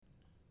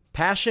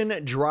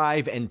Passion,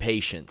 drive, and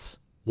patience.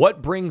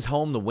 What brings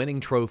home the winning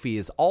trophy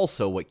is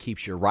also what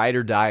keeps your ride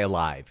or die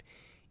alive.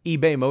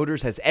 eBay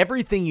Motors has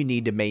everything you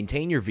need to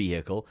maintain your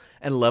vehicle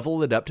and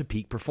level it up to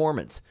peak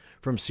performance.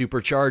 From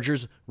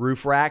superchargers,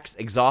 roof racks,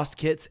 exhaust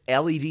kits,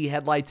 LED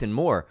headlights, and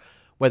more.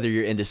 Whether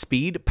you're into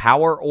speed,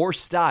 power, or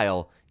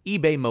style,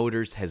 eBay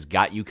Motors has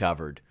got you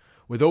covered.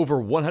 With over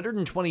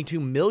 122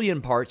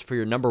 million parts for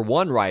your number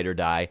one ride or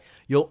die,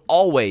 you'll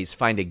always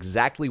find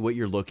exactly what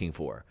you're looking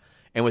for.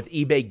 And with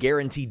eBay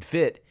Guaranteed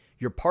Fit,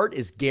 your part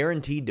is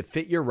guaranteed to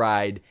fit your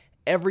ride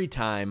every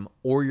time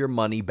or your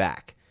money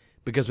back.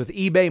 Because with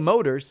eBay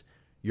Motors,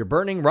 you're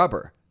burning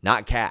rubber,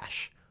 not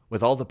cash.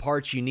 With all the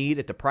parts you need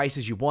at the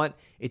prices you want,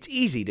 it's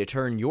easy to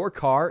turn your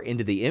car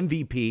into the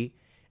MVP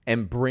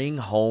and bring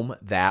home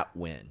that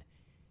win.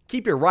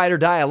 Keep your ride or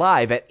die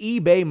alive at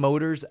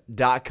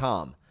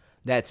ebaymotors.com.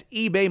 That's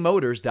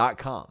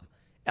ebaymotors.com.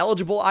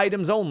 Eligible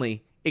items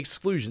only.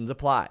 Exclusions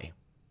apply.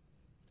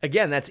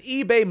 Again, that's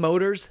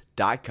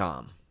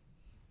ebaymotors.com.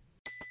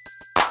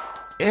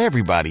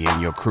 Everybody in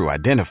your crew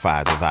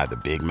identifies as either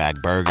Big Mac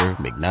Burger,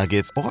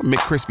 McNuggets, or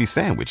McCrispy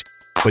Sandwich.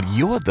 But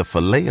you're the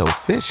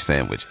Filet-O-Fish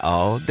Sandwich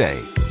all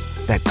day.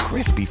 That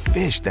crispy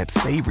fish, that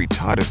savory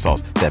tartar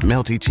sauce, that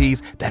melty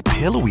cheese, that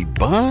pillowy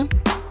bun.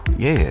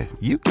 Yeah,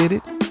 you get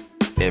it.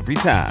 Every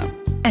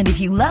time. And if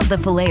you love the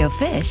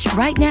Filet-O-Fish,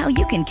 right now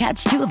you can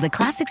catch two of the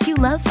classics you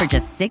love for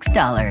just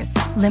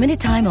 $6. Limited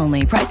time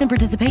only. Price and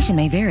participation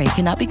may vary.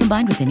 Cannot be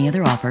combined with any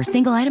other offer.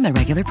 Single item at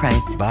regular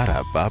price.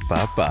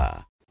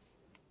 Ba-da-ba-ba-ba.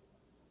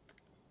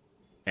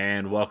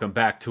 And welcome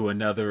back to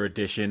another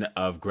edition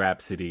of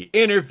Grapsity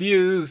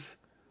Interviews.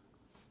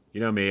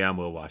 You know me, I'm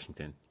Will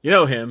Washington. You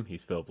know him,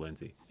 he's Philip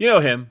Lindsay. You know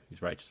him,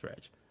 he's Righteous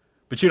Reg.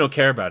 But you don't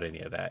care about any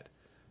of that.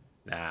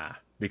 Nah,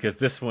 because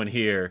this one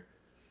here,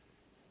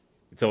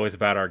 it's always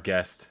about our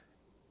guest.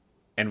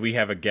 And we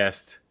have a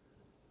guest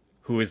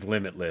who is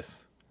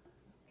limitless.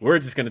 We're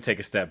just going to take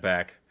a step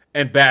back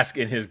and bask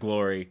in his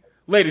glory.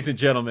 Ladies and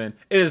gentlemen,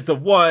 it is the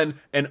one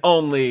and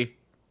only,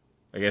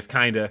 I guess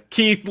kinda,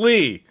 Keith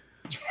Lee.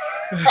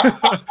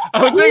 I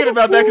was thinking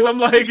about that because I'm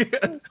like,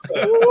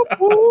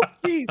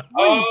 Keith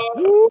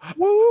Lee.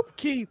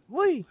 Keith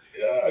Lee.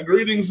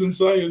 Greetings and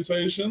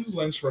salutations.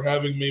 Thanks for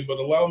having me, but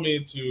allow me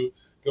to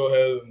go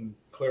ahead and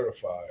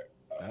clarify.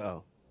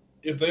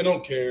 If they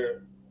don't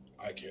care,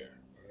 I care.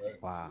 All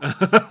right? Wow.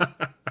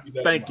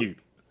 Thank you.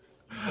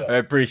 I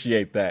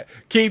appreciate that.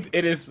 Keith,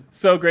 it is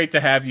so great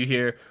to have you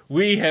here.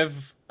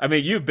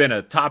 You've been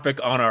a topic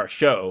on our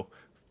show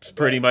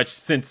pretty much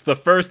since the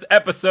first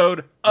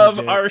episode of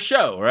our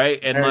show, right?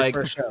 And very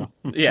first show.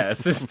 Yeah,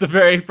 since the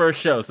very first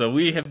show. So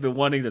we have been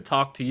wanting to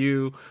talk to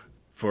you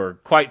for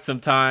quite some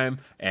time,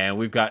 and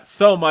we've got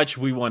so much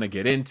we want to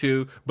get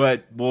into,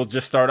 but we'll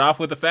just start off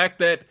with the fact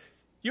that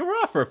you were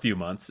off for a few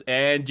months,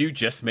 and you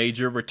just made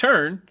your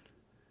return,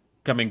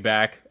 coming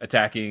back,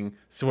 attacking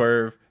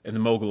Swerve and the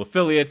Mogul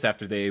affiliates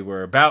after they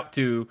were about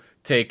to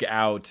take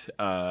out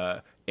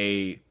a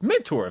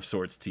mentor of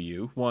sorts to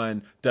you,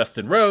 one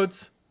Dustin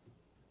Rhodes.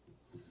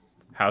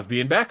 How's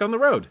being back on the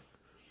road?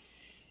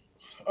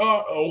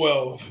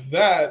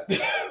 That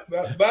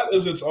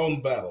is its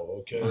own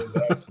battle, okay?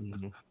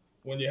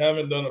 When you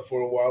haven't done it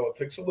for a while, it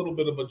takes a little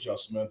bit of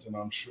adjustment, and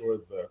I'm sure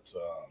that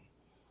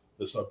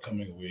this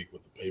upcoming week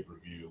with the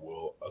pay-per-view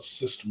will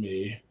assist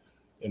me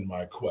in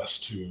my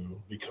quest to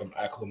become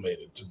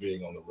acclimated to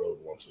being on the road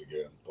once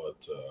again.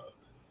 But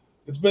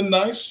it's been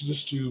nice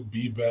just to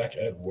be back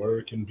at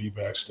work and be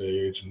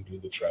backstage and do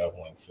the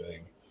traveling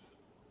thing.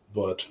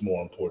 But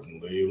more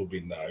importantly, it'll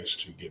be nice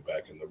to get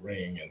back in the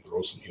ring and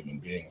throw some human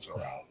beings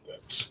around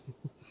that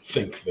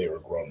think they are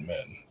grown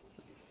men.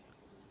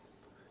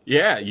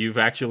 Yeah, you've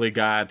actually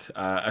got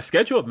a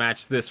scheduled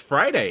match this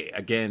Friday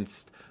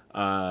against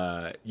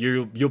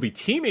you'll be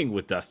teaming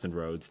with Dustin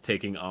Rhodes,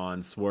 taking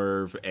on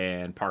Swerve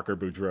and Parker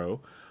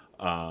Boudreaux,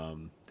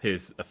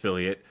 his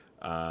affiliate,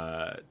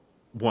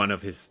 one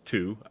of his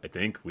two, I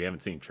think. We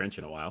haven't seen Trench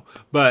in a while.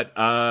 But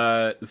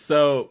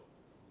so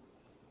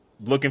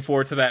looking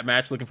forward to that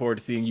match, looking forward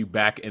to seeing you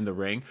back in the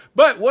ring.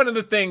 But one of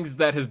the things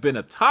that has been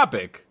a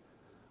topic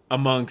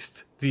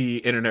amongst the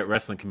internet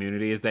wrestling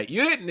community is that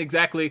you didn't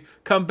exactly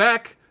come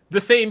back the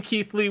same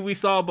Keith Lee we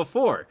saw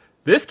before.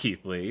 This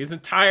Keith Lee is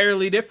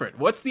entirely different.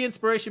 What's the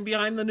inspiration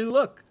behind the new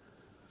look?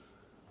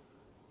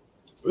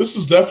 This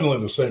is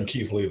definitely the same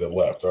Keith Lee that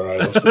left, all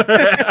right?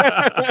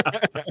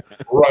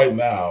 Right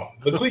now.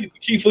 The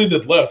Keith Lee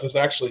that left is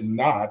actually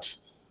not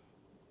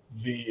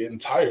the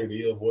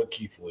entirety of what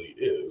Keith Lee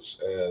is.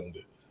 And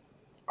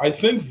I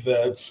think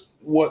that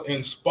what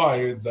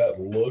inspired that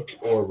look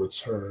or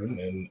return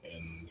and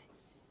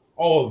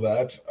all of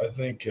that, I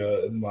think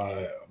in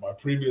my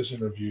previous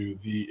interview,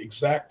 the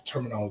exact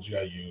terminology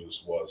I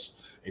used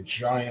was a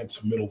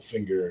giant middle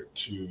finger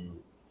to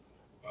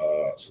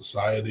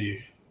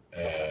society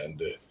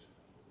and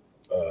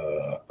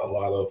a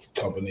lot of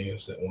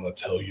companies that want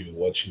to tell you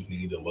what you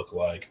need to look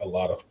like, a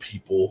lot of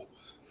people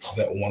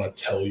that want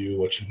to tell you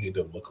what you need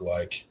to look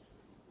like.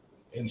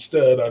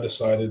 Instead, I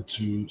decided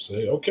to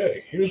say,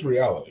 okay, here's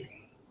reality.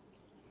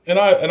 And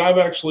I've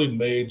actually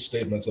made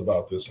statements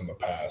about this in the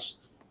past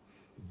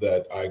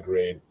that I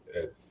grade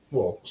at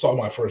saw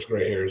my first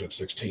gray hairs at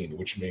 16,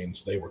 which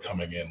means they were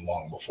coming in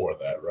long before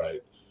that,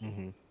 right?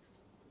 Mm-hmm.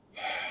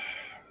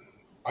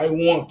 I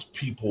want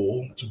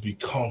people to be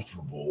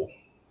comfortable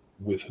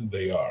with who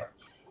they are.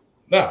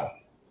 Now,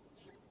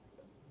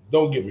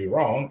 don't get me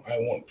wrong, I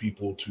want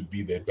people to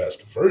be their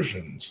best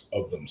versions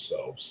of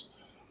themselves,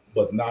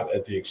 but not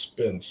at the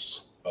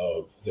expense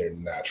of their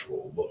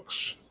natural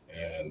looks.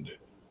 And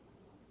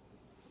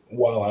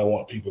while I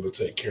want people to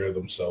take care of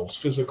themselves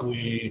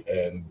physically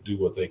and do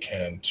what they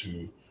can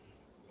to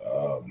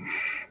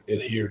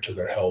adhere to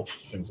their health,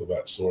 things of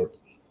that sort,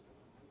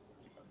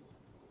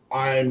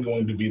 I'm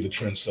going to be the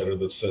trendsetter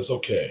that says,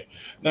 okay,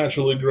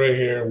 naturally gray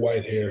hair,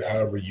 white hair,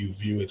 however you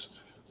view it,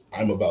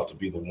 I'm about to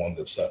be the one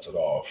that sets it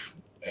off.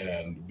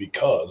 And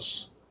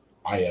because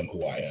I am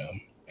who I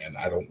am, and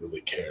I don't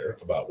really care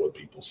about what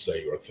people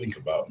say or think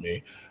about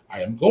me,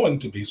 I am going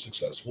to be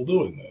successful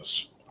doing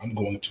this. I'm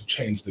going to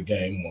change the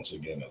game once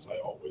again, as I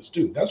always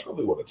do. That's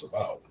really what it's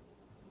about.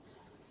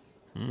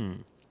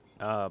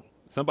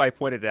 Somebody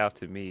pointed out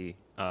to me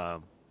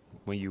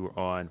when you were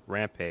on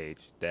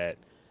Rampage that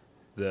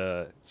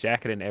the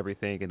jacket and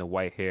everything and the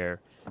white hair,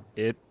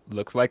 it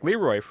looks like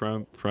Leroy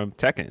from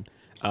Tekken.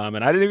 And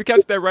I didn't even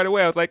catch that right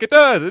away. I was like, it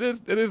does.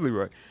 It is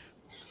Leroy.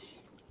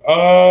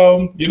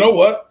 You know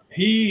what?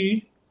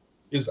 He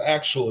is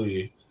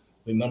actually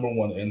the number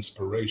one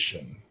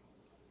inspiration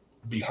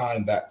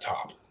behind that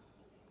top.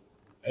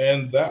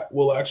 And that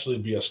will actually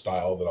be a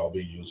style that I'll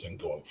be using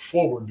going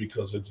forward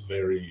because it's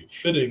very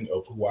fitting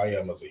of who I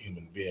am as a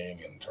human being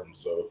in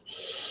terms of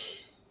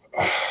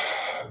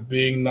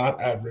being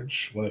not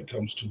average when it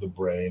comes to the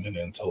brain and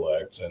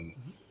intellect, and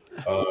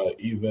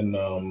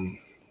even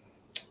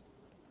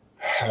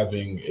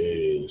having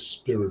a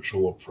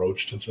spiritual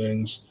approach to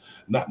things,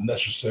 not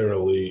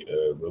necessarily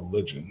a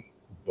religion,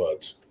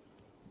 but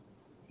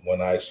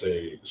when I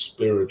say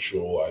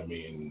spiritual, I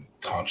mean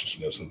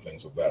consciousness and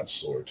things of that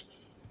sort.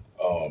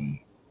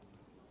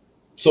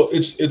 So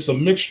it's a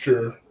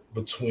mixture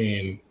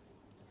between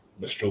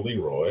Mr.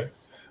 Leroy.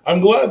 I'm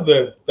glad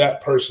that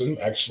that person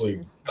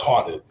actually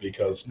caught it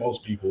because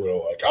most people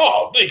are like,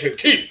 "Oh, Deacon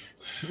Keith,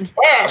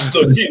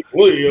 Pastor Keith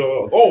Lee,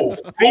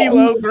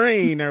 CeeLo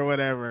Green or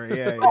whatever,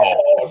 yeah,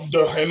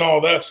 and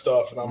all that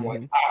stuff." And I'm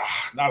like,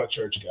 not a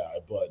church guy,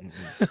 but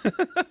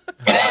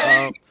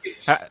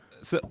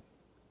So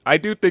I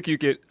do think you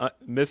get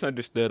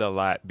misunderstood a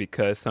lot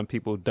because some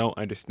people don't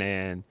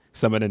understand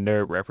some of the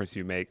nerd reference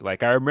you make.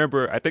 Like I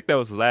remember, I think that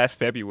was last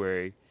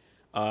February.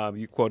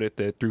 You quoted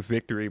the "Through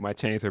victory, my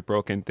chains are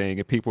broken" thing,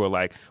 and people were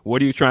like,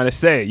 "What are you trying to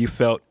say? You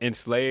felt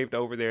enslaved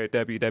over there at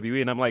WWE?"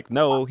 And I'm like,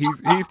 "No, he's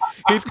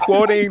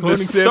quoting the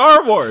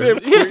Star Wars,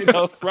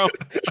 from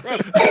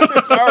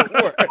Star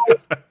Wars."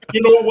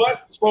 You know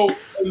what? So,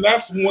 and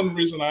that's one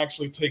reason I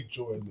actually take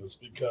joy in this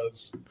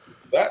because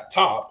that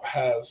top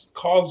has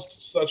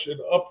caused such an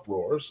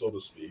uproar, so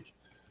to speak,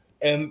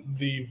 and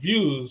the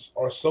views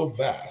are so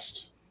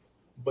vast,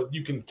 but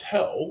you can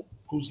tell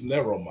who's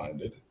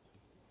narrow-minded.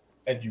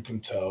 And you can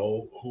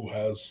tell who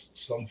has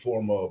some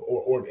form of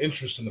or an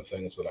interest in the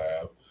things that I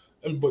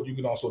have, but you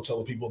can also tell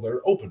the people that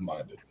are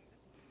open-minded.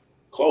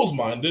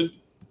 Closed-minded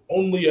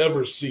only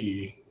ever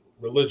see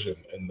religion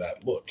in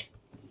that look.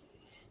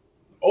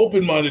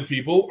 Open-minded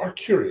people are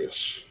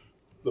curious.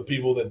 The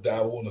people that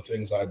dabble in the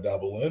things I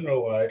dabble in are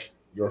like,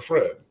 your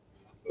friend,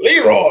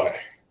 Leroy.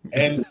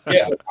 And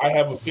yeah, I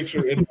have a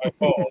picture in my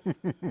phone.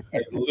 I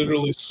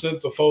literally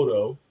sent the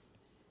photo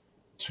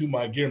to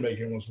my gear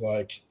maker and was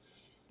like,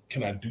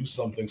 can I do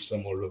something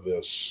similar to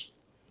this?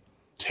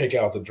 Take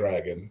out the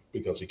dragon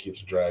because he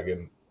keeps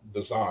dragon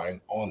design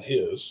on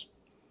his.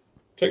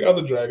 Take out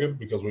the dragon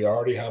because we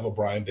already have a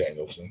Bryan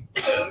Danielson.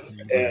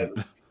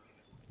 And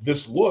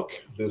this look,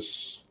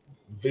 this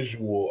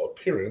visual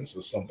appearance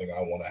is something I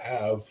want to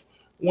have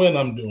when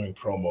I'm doing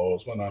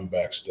promos, when I'm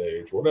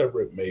backstage,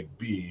 whatever it may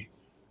be.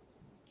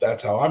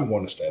 That's how I'm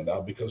going to stand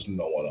out because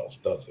no one else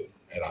does it.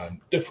 And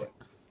I'm different.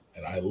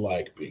 And I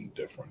like being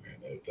different.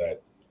 And if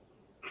that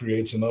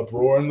creates an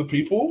uproar in the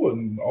people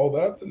and all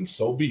that, then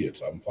so be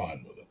it. I'm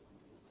fine with it.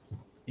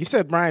 You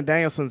said Bryan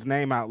Danielson's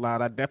name out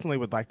loud. I definitely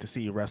would like to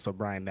see you wrestle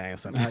Bryan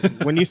Danielson.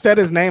 When you said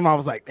his name, I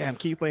was like, damn,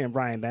 Keith Lee and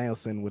Bryan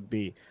Danielson would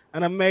be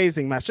an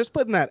amazing match. Just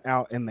putting that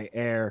out in the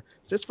air,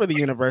 just for the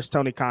universe.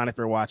 Tony Khan, if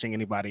you're watching,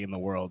 anybody in the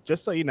world,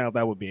 just so you know,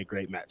 that would be a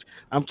great match.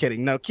 I'm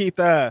kidding. No, Keith,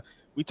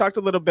 we talked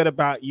a little bit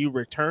about you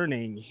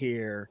returning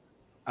here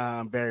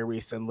very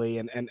recently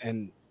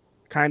and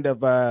kind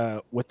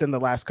of within the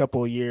last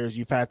couple of years,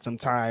 you've had some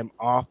time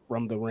off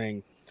from the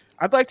ring.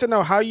 I'd like to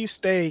know how you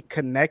stay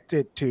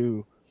connected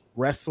to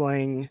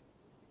wrestling,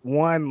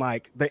 one,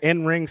 like the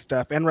in-ring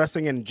stuff and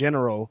wrestling in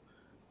general,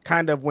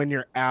 kind of when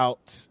you're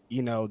out,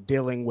 you know,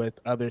 dealing with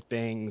other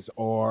things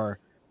or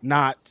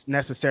not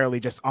necessarily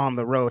just on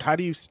the road. How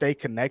do you stay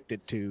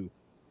connected to,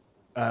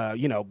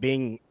 you know,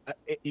 being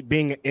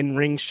in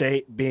ring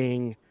shape,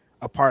 being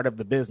a part of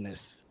the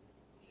business?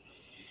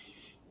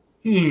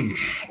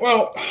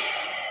 Well,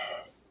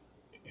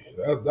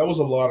 That was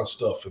a lot of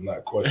stuff in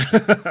that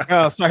question.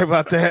 Oh, sorry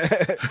about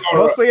that.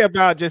 Mostly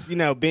about just,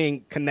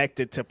 being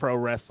connected to pro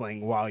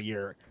wrestling while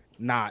you're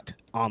not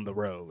on the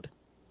road.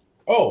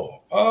 Oh,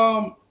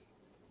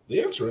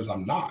 the answer is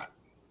I'm not.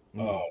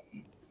 I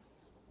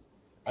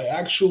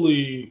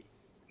actually,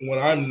 when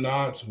I'm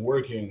not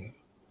working,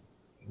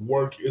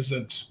 work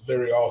isn't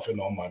very often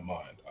on my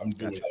mind. I'm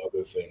doing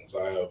other things.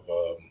 I have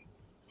a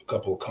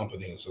couple of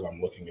companies that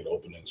I'm looking at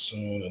opening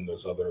soon, and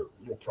there's other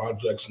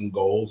projects and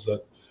goals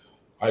that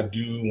I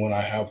do when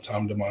I have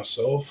time to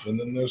myself. And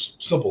then there's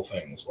simple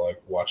things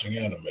like watching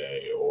anime,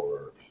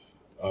 or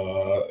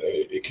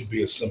it could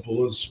be as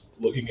simple as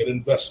looking at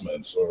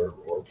investments or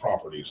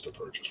properties to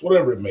purchase,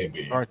 whatever it may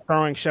be. Or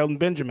throwing Sheldon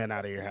Benjamin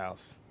out of your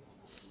house.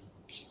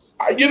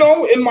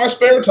 In my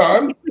spare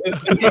time,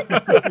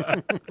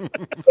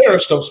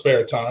 fairest of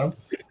spare time,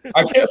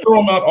 I can't throw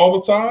them out all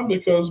the time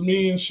because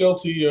me and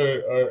Shelty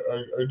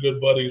are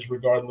good buddies,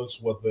 regardless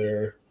what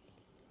their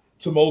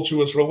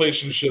tumultuous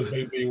relationship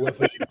may be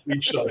with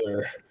each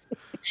other.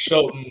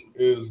 Shelton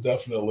is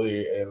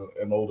definitely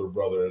an older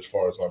brother as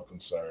far as I'm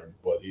concerned,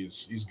 but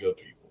he's good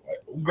people,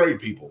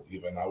 great people.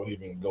 Even I would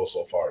even go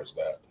so far as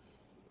that.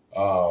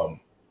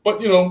 But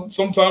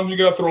sometimes you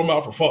gotta throw them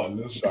out for fun.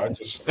 I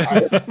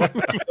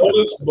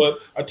notice, but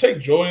I take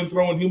joy in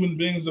throwing human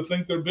beings that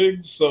think they're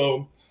big,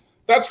 so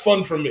that's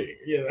fun for me.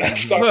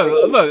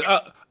 Look,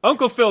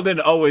 Uncle Phil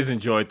didn't always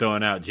enjoy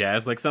throwing out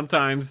Jazz. Like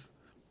sometimes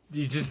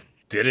you just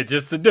did it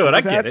just to do it.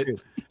 I get it.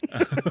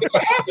 It's a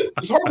habit.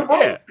 It's hard to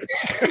break.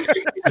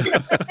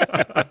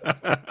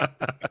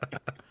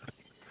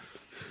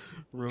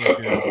 Really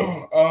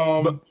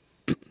good.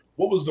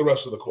 What was the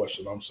rest of the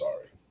question? I'm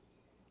sorry.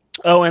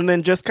 Oh, and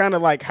then just kind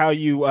of like how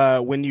you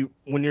when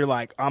you're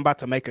like, I'm about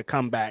to make a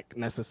comeback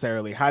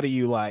necessarily, how do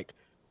you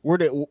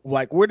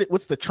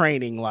what's the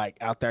training like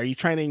out there? Are you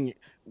training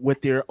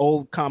with your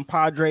old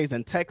compadres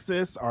in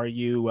Texas? Are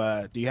you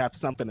do you have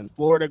something in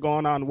Florida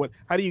going on?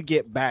 How do you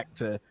get back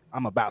to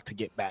I'm about to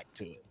get back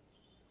to it?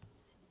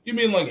 You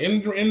mean like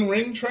in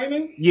ring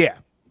training? Yeah.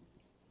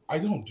 I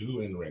don't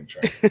do in ring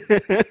training.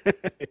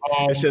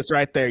 It's just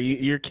right there.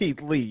 You're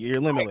Keith Lee. You're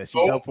limitless.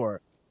 You go for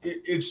it.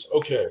 It's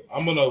okay.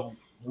 I'm gonna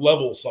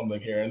level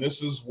something here, and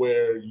this is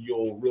where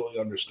you'll really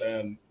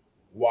understand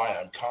why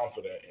I'm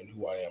confident in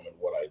who I am and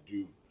what I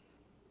do.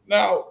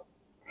 Now,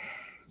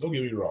 don't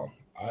get me wrong.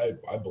 I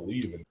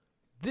believe in.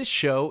 This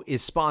show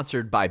is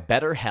sponsored by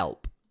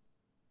BetterHelp.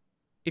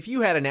 If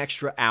you had an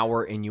extra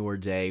hour in your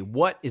day,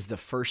 what is the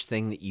first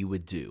thing that you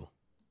would do?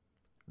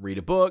 Read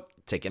a book,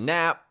 take a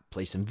nap,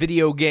 play some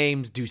video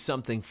games, do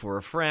something for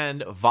a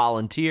friend,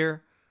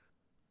 volunteer.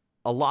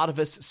 A lot of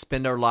us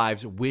spend our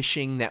lives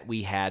wishing that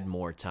we had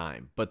more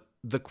time, but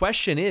the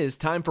question is,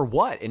 time for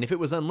what? And if it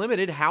was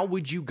unlimited, how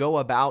would you go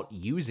about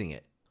using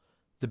it?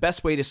 The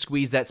best way to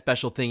squeeze that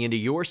special thing into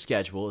your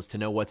schedule is to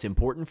know what's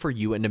important for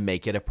you and to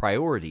make it a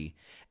priority.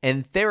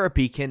 And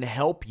therapy can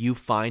help you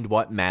find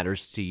what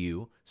matters to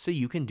you so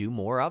you can do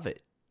more of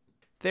it.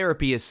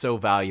 Therapy is so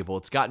valuable.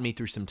 It's gotten me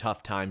through some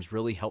tough times,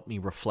 really helped me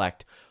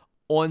reflect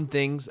on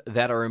things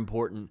that are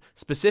important,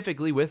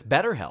 specifically with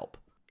BetterHelp.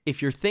 If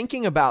you're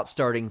thinking about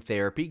starting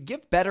therapy,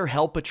 give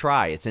BetterHelp a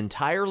try. It's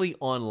entirely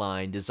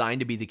online, designed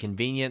to be the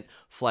convenient,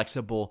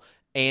 flexible,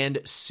 and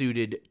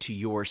suited to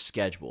your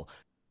schedule.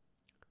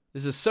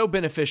 This is so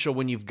beneficial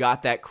when you've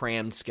got that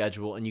crammed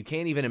schedule and you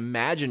can't even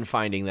imagine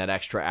finding that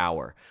extra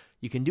hour.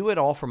 You can do it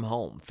all from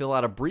home. Fill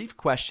out a brief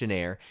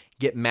questionnaire,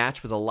 get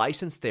matched with a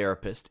licensed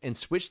therapist, and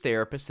switch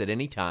therapists at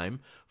any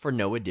time for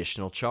no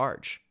additional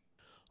charge.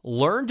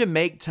 Learn to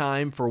make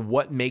time for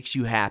what makes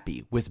you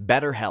happy with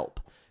BetterHelp.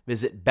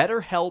 Visit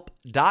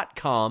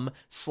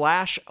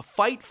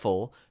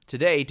BetterHelp.com/Fightful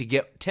today to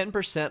get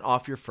 10%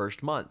 off your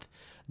first month.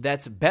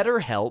 That's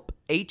BetterHelp,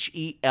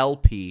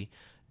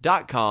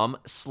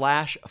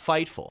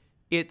 HELP.com/Fightful.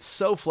 It's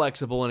so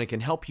flexible and it can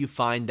help you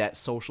find that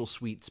social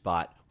sweet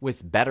spot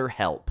with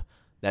BetterHelp.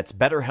 That's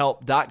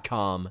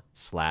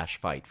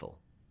BetterHelp.com/Fightful.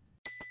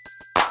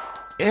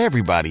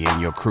 Everybody in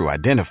your crew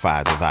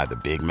identifies as either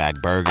Big Mac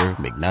Burger,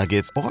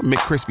 McNuggets, or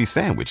McCrispy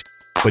Sandwich.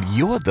 But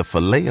you're the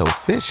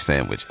Filet-O-Fish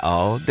Sandwich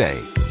all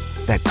day.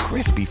 That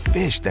crispy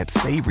fish, that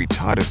savory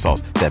tartar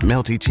sauce, that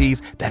melty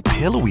cheese, that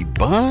pillowy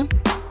bun.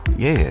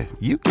 Yeah,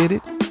 you get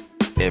it.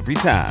 Every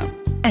time.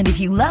 And if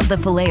you love the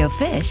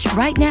Filet-O-Fish,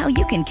 right now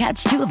you can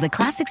catch two of the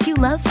classics you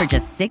love for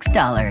just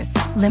 $6.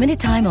 Limited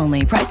time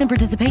only. Price and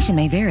participation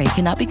may vary.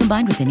 Cannot be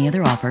combined with any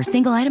other offer.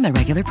 Single item at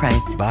regular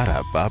price.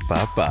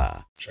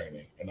 Ba-da-ba-ba-ba.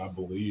 Training, and I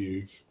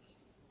believe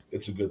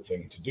it's a good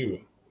thing to do.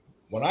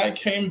 When I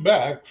came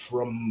back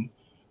from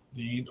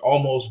the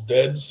almost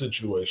dead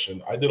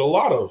situation, I did a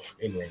lot of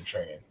in-ring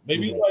training,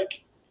 maybe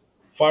like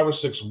 5 or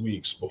 6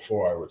 weeks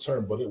before I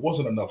returned, but it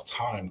wasn't enough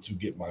time to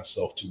get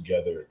myself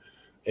together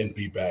and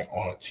be back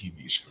on a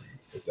TV screen,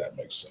 if that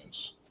makes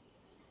sense.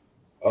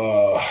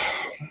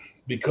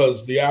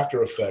 Because the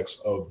after effects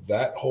of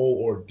that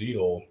whole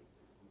ordeal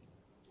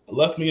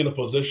left me in a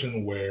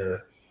position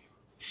where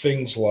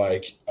things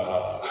like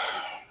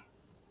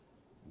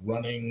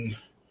running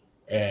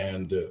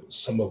and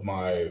some of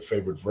my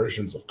favorite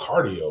versions of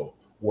cardio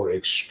were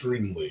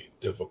extremely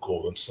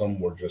difficult, and some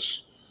were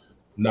just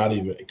not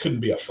even, it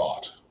couldn't be a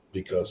thought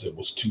because it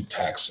was too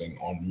taxing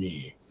on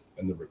me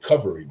and the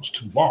recovery was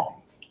too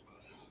long.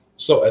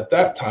 So at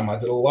that time, I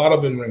did a lot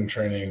of in-ring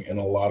training and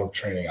a lot of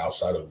training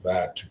outside of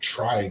that to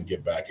try and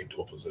get back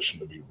into a position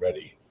to be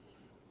ready.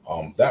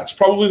 That's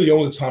probably the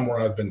only time where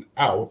I've been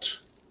out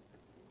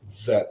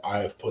that I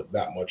have put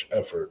that much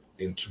effort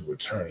into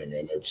returning.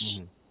 And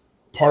it's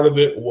part of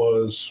it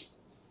was,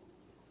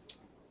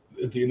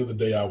 at the end of the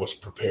day, I was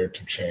prepared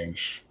to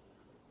change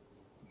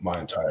my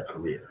entire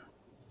career,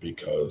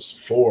 because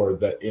for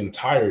that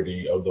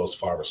entirety of those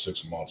 5 or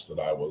 6 months that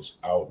I was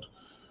out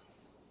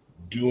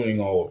doing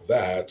all of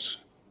that,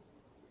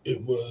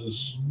 it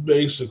was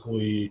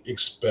basically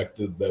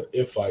expected that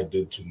if I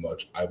did too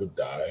much, I would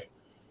die,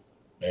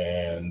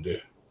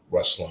 and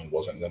wrestling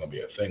wasn't going to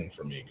be a thing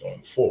for me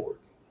going forward.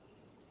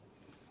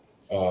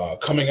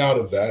 Coming out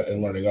of that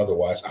and learning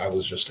otherwise, I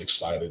was just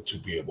excited to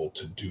be able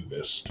to do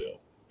this still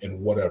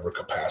in whatever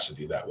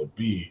capacity that would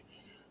be.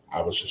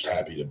 I was just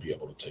happy to be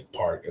able to take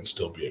part and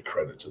still be a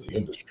credit to the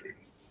industry.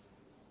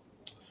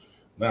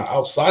 Now,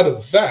 outside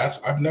of that,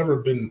 I've never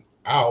been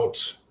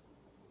out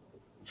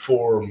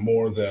for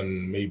more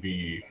than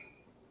maybe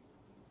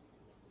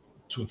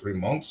 2 or 3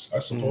 months, I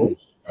suppose.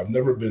 I've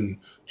never been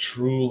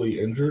truly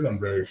injured. I'm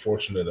very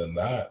fortunate in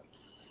that.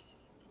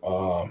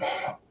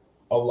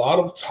 A lot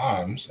of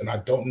times, and I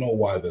don't know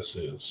why this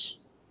is,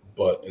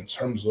 but in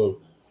terms of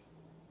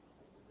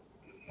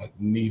like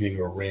needing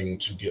a ring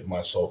to get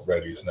myself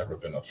ready has never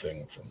been a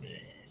thing for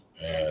me.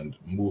 And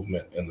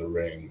movement in the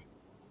ring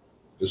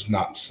is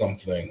not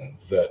something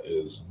that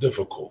is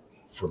difficult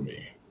for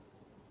me.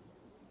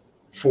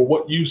 For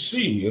what you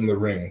see in the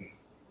ring,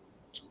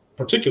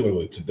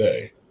 particularly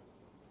today,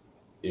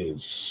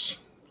 is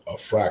a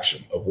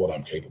fraction of what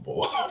I'm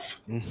capable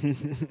of.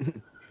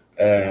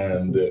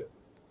 And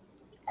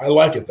I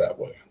like it that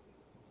way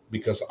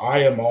because I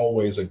am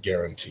always a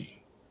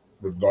guarantee,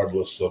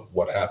 regardless of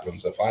what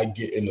happens. If I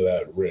get into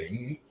that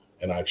ring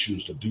and I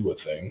choose to do a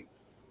thing,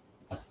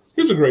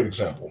 here's a great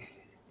example.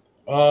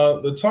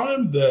 The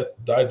time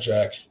that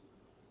Dijak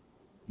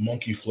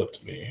monkey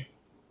flipped me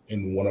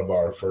in one of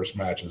our first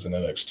matches in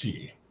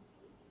NXT,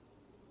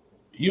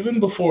 even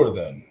before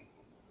then,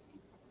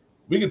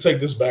 we could take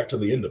this back to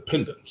the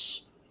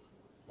Independence.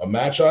 A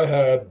match I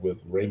had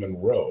with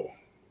Raymond Rowe.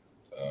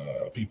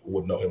 People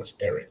would know him as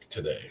Eric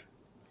today.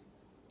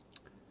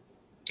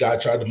 Guy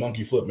tried to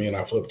monkey flip me and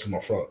I flipped to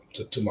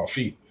my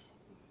feet.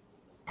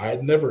 I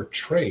had never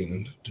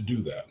trained to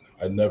do that.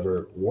 I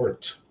never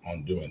worked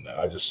on doing that.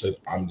 I just said,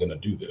 I'm going to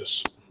do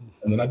this.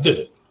 And then I did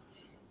it.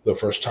 The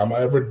first time I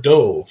ever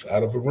dove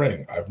out of a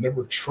ring. I've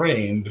never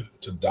trained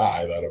to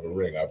dive out of a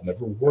ring. I've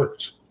never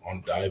worked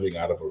on diving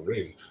out of a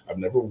ring. I've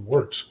never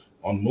worked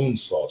on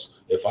moonsaults.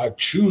 If I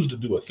choose to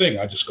do a thing,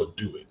 I just go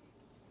do it.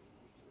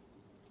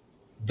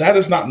 That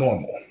is not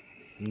normal.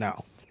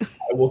 No.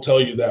 I will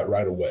tell you that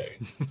right away.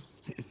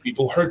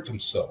 People hurt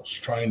themselves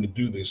trying to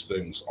do these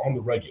things on the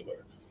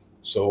regular.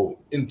 So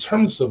in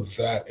terms of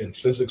that in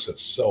physics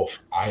itself,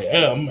 I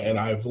am, and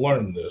I've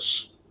learned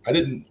this. I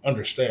didn't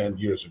understand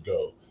years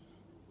ago,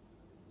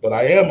 but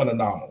I am an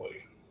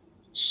anomaly.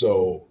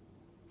 So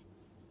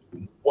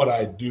what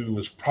I do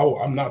is probably,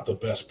 I'm not the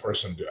best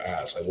person to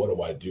ask, like, what do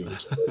I do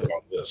to work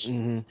on this?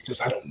 Because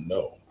I don't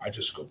know. I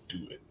just go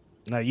do it.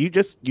 No, you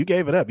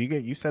gave it up.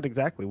 You said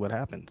exactly what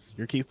happens.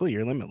 You're Keith Lee.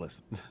 You're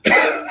limitless.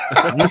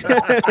 I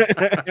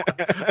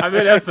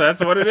mean,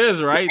 that's what it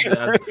is, right?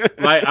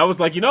 Like I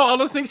was like, all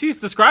those things he's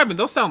describing,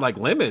 those sound like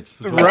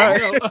limits,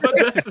 right?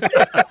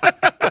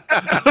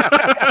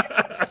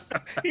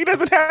 He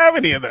doesn't have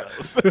any of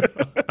those.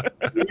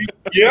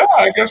 Yeah,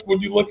 I guess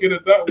when you look at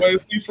it that way,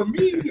 see, for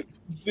me,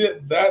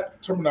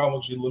 that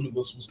terminology,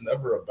 limitless, was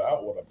never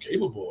about what I'm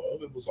capable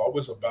of. It was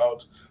always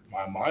about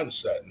my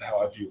mindset and how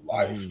I view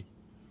life.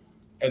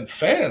 And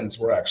fans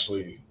were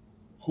actually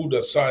who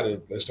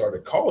decided, they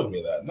started calling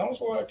me that. And I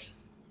was like,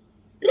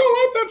 you know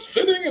what, that's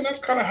fitting. And that's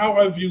kind of how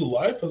I view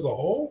life as a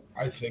whole.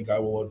 I think I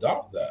will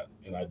adopt that.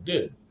 And I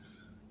did.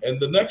 And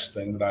the next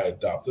thing that I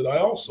adopted, I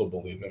also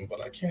believe in,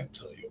 but I can't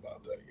tell you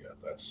about that yet.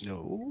 That's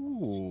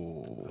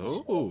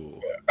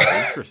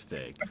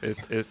interesting.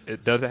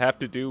 It does it have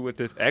to do with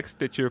this X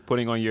that you're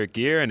putting on your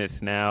gear, and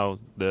it's now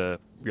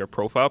your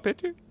profile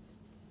picture?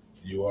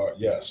 You are,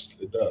 yes,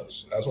 it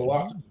does. It has a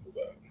lot to do with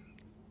that.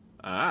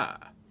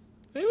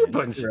 Maybe we're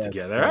putting shit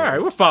together. All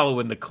right, we're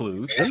following the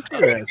clues.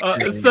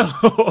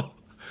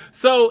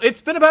 So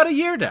it's been about a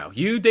year now.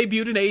 You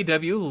debuted in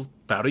AEW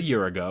about a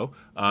year ago.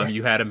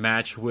 You had a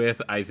match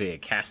with Isaiah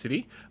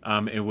Cassidy,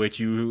 in which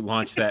you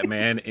launched that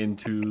man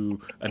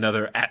into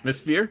another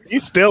atmosphere.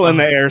 He's still in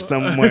the air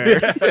somewhere.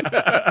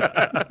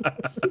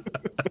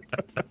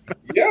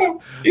 Yeah,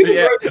 he's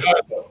a great guy,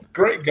 though.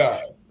 Great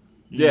guy.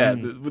 Yeah,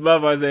 we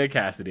love Isaiah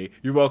Cassidy.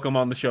 You're welcome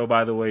on the show,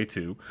 by the way,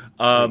 too.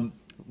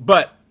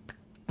 But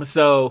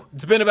so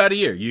it's been about a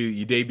year.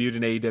 You debuted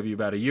in AEW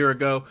about a year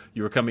ago.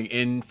 You were coming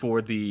in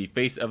for the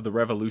Face of the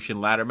Revolution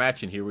ladder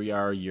match, and here we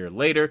are a year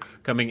later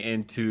coming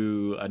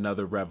into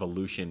another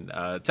Revolution.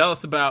 Tell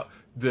us about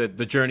the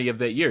journey of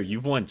that year.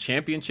 You've won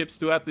championships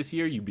throughout this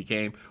year. You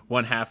became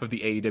one half of the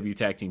AEW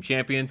Tag Team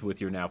Champions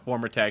with your now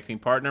former tag team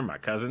partner, my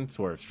cousin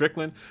Swerve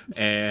Strickland,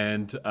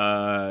 and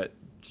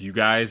you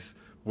guys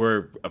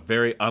were a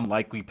very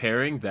unlikely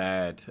pairing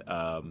that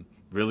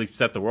really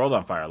set the world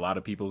on fire. A lot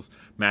of people's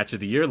match of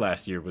the year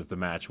last year was the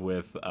match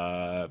with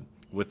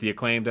the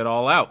Acclaimed at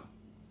All Out.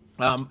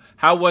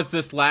 How was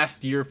this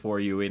last year for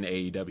you in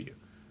AEW?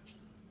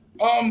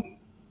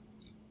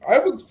 I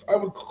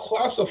would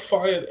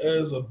classify it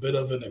as a bit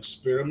of an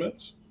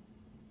experiment.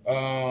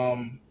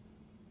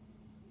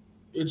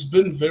 It's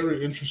been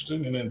very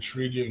interesting and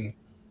intriguing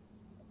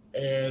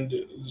and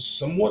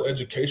somewhat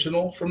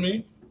educational for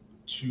me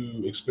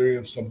to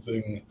experience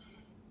something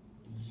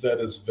that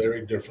is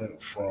very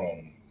different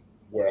from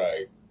where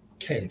I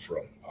came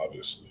from,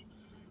 obviously.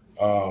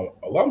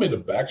 Allow me to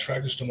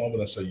backtrack just a moment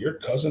and say, your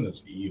cousin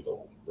is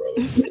evil,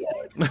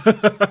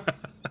 brother.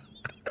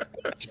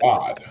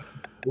 God,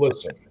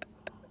 listen.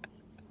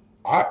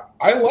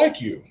 I like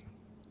you,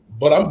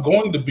 but I'm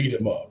going to beat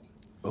him up.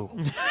 Oh.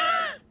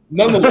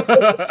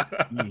 Nonetheless,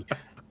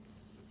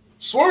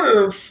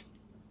 Swerve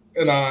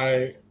and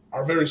I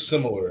are very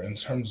similar in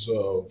terms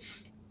of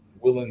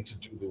willing to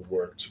do the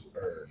work to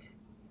earn.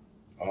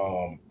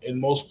 In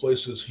most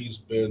places, he's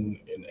been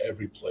in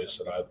every place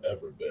that I've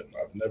ever been.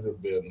 I've never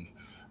been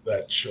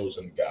that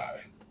chosen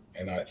guy.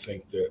 And I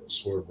think that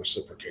Swerve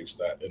reciprocates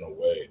that in a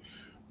way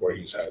where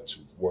he's had to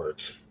work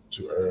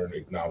to earn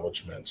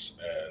acknowledgments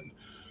and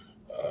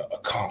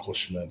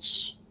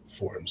accomplishments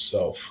for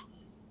himself.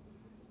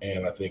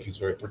 And I think he's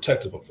very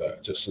protective of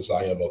that, just as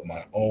I am of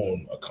my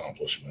own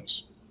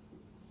accomplishments.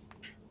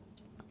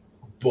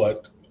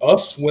 But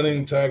us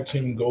winning tag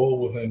team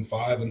gold within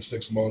 5 and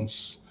 6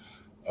 months,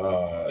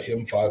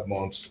 him 5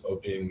 months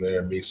of being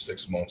there, me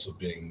 6 months of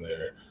being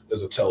there,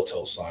 is a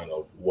telltale sign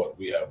of what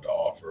we have to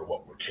offer,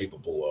 what we're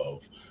capable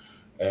of,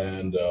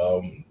 and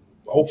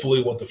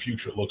hopefully what the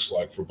future looks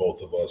like for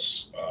both of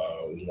us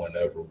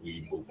whenever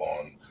we move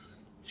on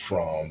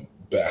from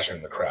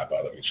bashing the crap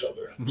out of each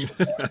other. I'm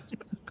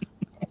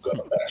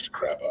gonna bash the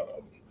crap out of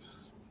him,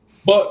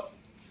 but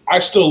I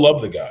still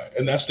love the guy,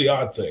 and that's the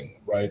odd thing,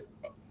 right?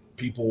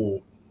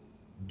 People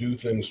do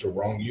things to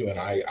wrong you, and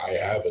I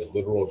have a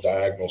literal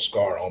diagonal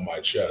scar on my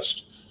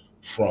chest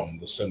from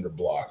the cinder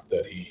block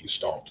that he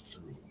stomped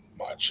through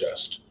my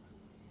chest.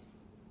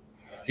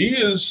 He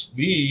is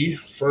the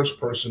first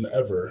person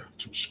ever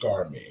to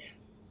scar me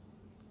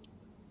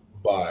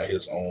by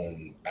his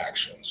own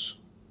actions.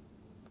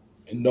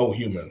 And no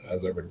human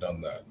has ever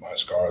done that. My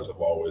scars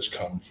have always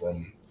come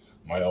from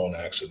my own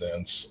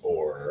accidents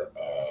or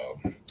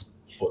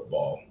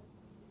football.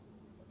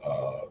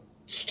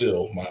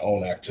 Still, my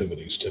own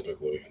activities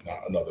typically,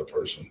 not another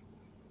person.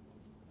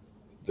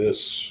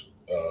 This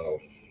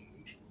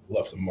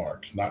left a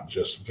mark, not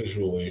just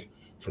visually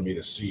for me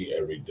to see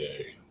every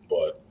day,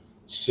 but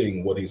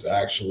seeing what he's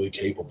actually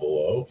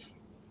capable of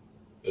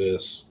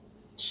is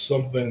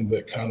something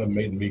that kind of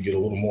made me get a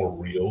little more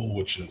real,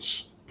 which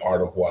is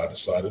part of why I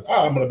decided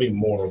I'm going to be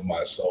more of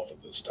myself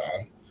at this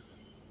time.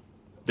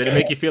 Did it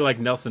make you feel like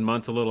Nelson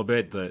Muntz a little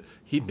bit? That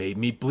he made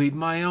me bleed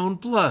my own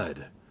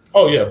blood.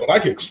 Oh yeah, but I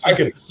get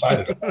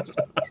excited about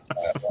stuff like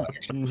that.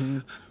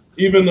 Like,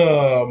 even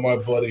my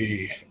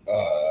buddy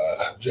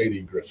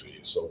JD Griffey.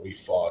 So we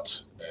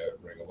fought at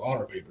Ring of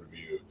Honor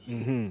pay-per-view.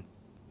 Mm-hmm.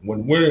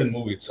 When we're in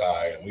Muay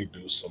Thai and we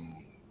do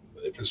some,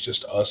 if it's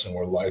just us and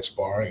we're light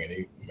sparring, and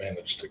he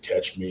managed to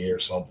catch me or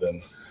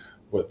something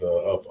with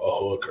a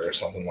hook or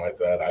something like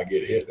that, I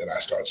get hit and I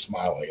start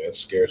smiling. It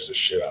scares the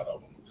shit out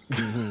of him.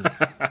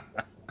 Mm-hmm.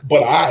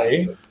 But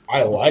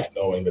I like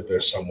knowing that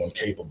there's someone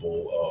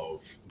capable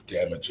of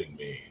damaging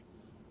me,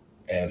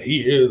 and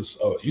he's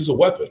a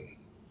weapon.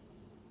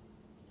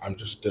 I'm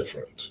just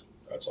different.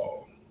 That's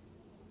all.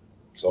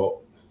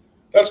 So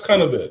that's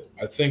kind of it.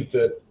 I think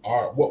that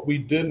what we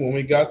did when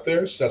we got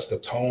there sets the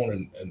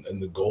tone,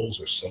 and the goals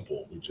are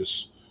simple. We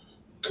just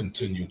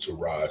continue to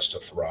rise, to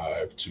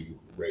thrive, to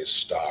raise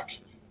stock,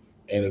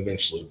 and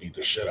eventually beat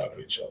the shit out of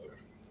each other.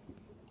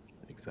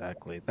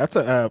 Exactly. That's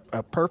a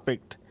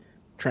perfect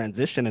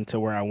transition into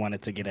where I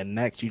wanted to get in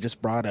next. You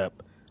just brought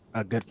up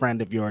a good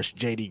friend of yours,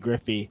 JD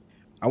Griffey.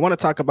 I want to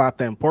talk about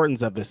the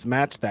importance of this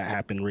match that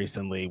happened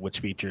recently, which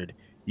featured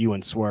you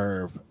and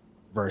Swerve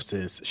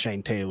versus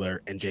Shane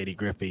Taylor and JD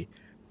Griffey.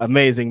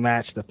 Amazing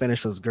match. The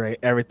finish was great.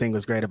 Everything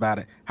was great about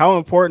it. How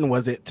important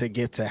was it to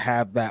get to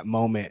have that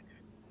moment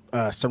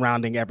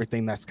surrounding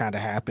everything that's kind of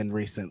happened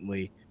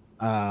recently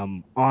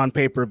on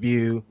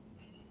pay-per-view?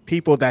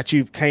 People that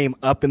you've came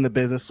up in the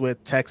business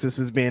with, Texas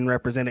is being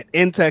represented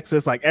in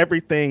Texas, like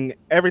everything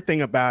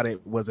about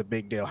it was a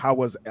big deal. How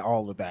was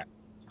all of that?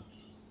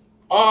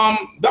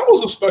 That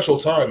was a special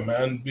time,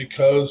 man,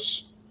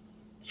 because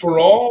for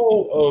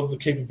all of the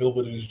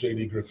capabilities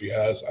JD Griffey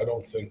has, I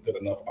don't think that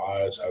enough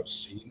eyes have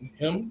seen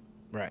him.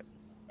 Right.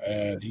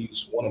 And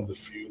he's one of the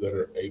few that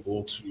are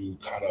able to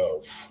kind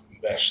of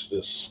mesh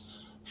this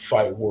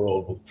fight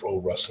world with pro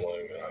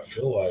wrestling. And I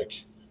feel like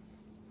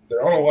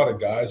there aren't a lot of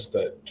guys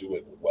that do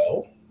it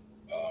well.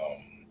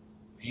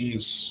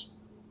 He's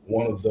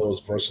one of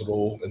those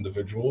versatile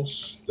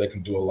individuals that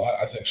can do a lot.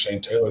 I think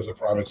Shane Taylor is a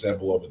prime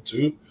example of it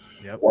too.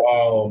 Yep.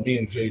 While me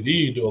and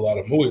JD do a lot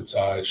of Muay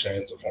Thai,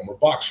 Shane's a former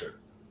boxer.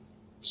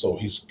 So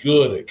he's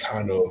good at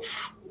kind of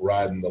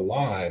riding the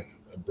line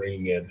and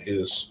bringing in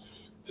his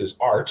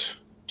art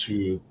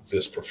to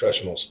this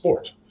professional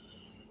sport.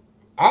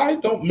 I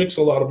don't mix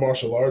a lot of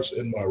martial arts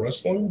in my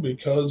wrestling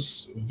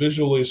because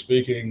visually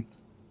speaking,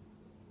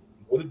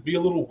 would it be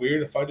a little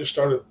weird if I just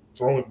started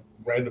throwing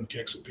random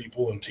kicks at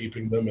people and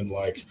teeping them and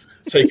like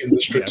taking the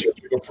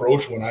strategic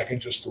approach when I can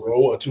just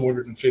throw a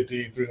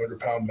 250,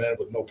 300-pound man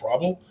with no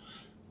problem?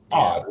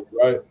 Odd,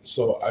 right?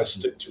 So I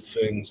stick to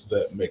things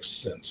that make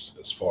sense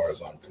as far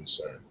as I'm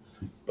concerned.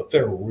 But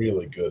they're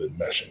really good at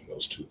meshing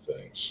those two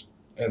things.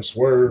 And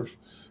Swerve,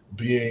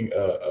 being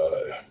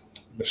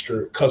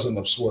Mr. Cousin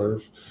of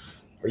Swerve,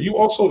 are you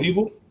also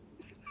evil?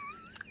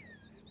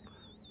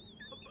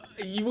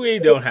 We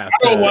don't have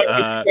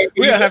to.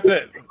 We don't have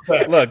to.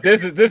 Look,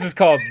 this is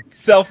called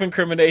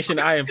self-incrimination.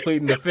 I am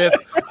pleading the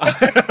fifth.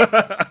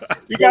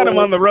 You got him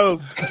on the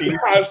ropes, Keith.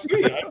 I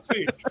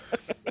see.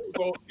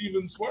 So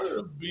even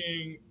Swerve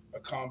being a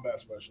combat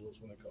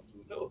specialist when it comes to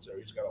the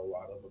military, he's got a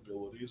lot of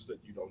abilities that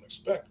you don't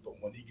expect. But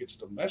when he gets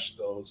to mesh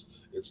those,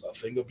 it's a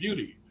thing of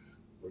beauty.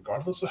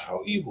 Regardless of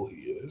how evil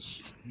he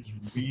is, he's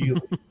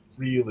really,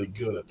 really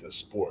good at this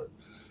sport.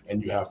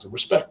 And you have to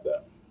respect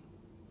that.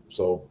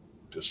 So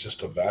it's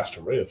just a vast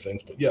array of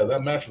things. But yeah,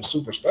 that match was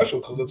super special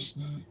because it's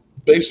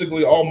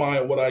basically all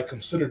what I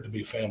considered to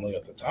be family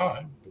at the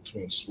time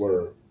between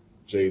Swerve,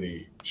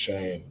 JD,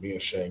 Shane. Me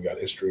and Shane got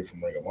history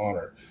from Ring of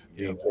Honor.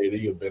 Me and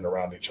JD have been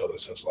around each other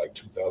since like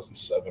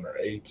 2007 or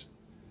 8.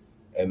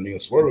 And me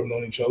and Swerve have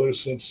known each other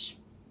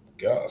since,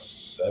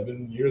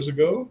 7 years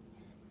ago.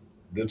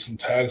 Did some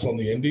tags on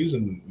the indies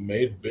and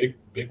made big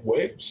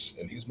waves.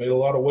 And he's made a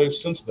lot of waves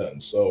since then.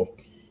 So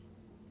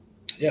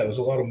yeah, there's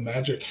a lot of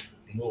magic,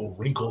 little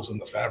wrinkles in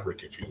the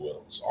fabric, if you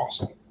will. It's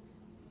awesome.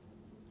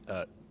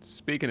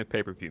 Speaking of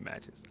pay-per-view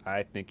matches,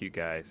 I think you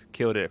guys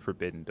killed it at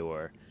Forbidden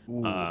Door.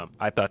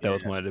 I thought that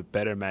was one of the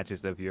better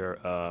matches of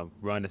your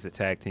run as a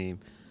tag team.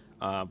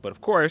 But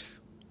of course,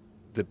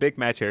 the big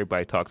match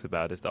everybody talks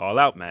about is the All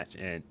Out match.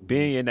 And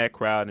being in that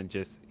crowd and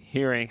just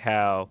hearing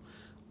how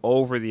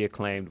over the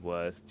Acclaimed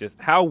was, just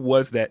how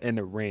was that in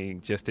the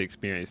ring just to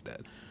experience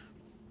that?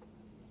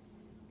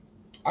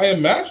 I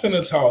imagine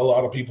it's how a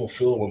lot of people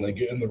feel when they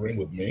get in the ring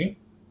with me.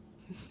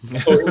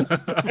 So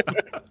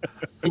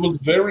it was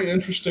very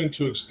interesting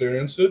to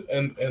experience it,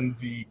 and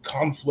the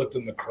conflict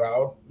in the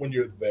crowd when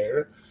you're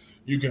there,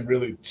 you can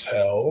really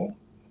tell.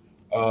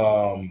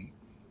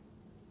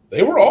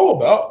 They were all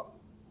about,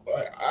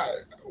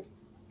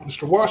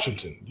 Mr.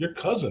 Washington, your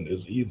cousin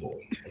is evil.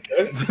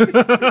 Okay,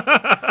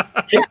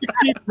 I hate to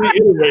keep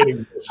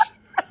reiterating this,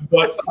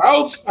 but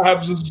crowds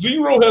have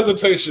zero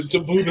hesitation to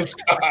boo this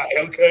guy.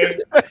 Okay,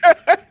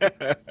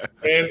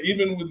 and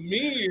even with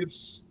me,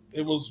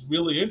 it was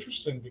really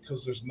interesting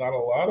because there's not a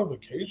lot of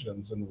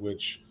occasions in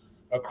which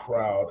a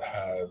crowd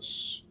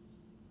has,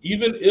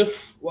 even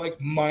if like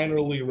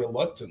minorly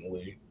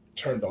reluctantly,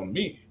 turned on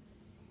me.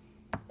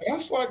 And I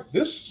was like,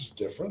 this is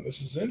different.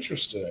 This is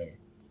interesting.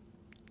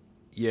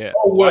 Yeah.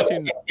 Oh, well, I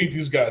beat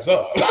these guys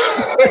up. It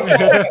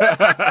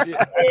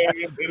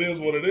is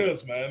what it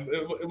is, man.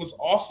 It was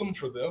awesome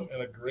for them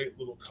and a great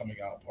little coming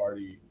out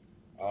party.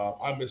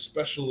 I'm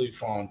especially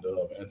fond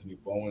of Anthony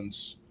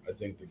Bowens. I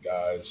think the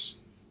guys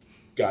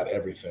got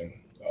everything.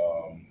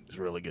 It's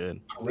really good.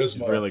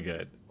 Charisma, really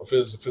good.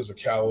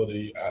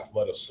 Physicality,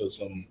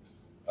 athleticism,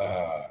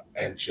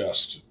 and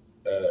just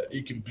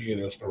he can be an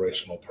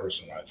inspirational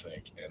person, I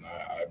think, and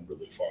I'm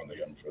really fond of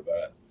him for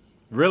that.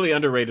 Really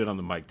underrated on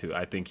the mic too.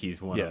 I think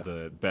he's one of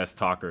the best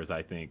talkers.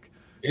 I think.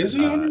 Is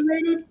he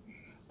underrated?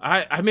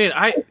 I mean,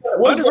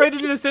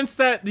 underrated in the sense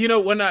that,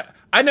 when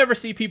I never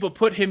see people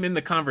put him in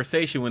the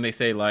conversation when they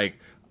say like,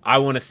 I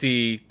want to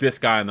see this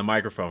guy on the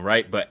microphone,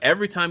 right? But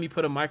every time you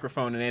put a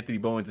microphone in Anthony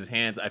Bowens'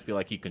 hands, I feel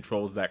like he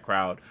controls that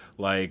crowd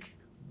like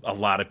a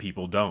lot of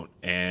people don't.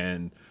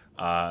 And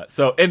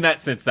so in that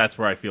sense, that's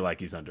where I feel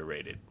like he's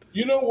underrated.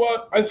 You know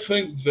what? I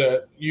think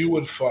that you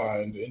would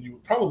find, and you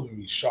would probably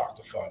be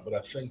shocked to find, but I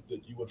think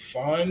that you would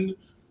find,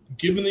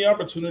 given the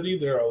opportunity,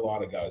 there are a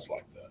lot of guys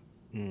like that.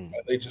 And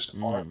they just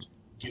aren't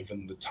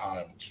given the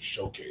time to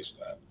showcase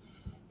that.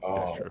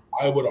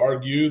 I would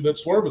argue that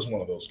Swerve is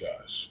one of those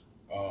guys.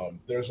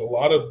 There's a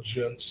lot of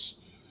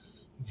gents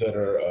that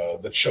are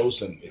the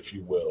chosen, if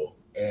you will,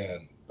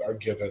 and are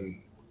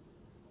given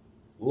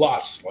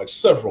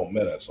several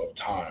minutes of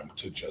time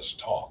to just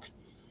talk.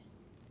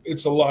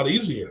 It's a lot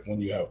easier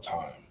when you have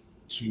time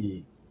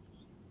to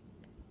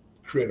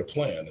create a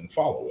plan and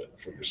follow it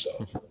for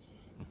yourself.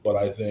 But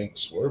I think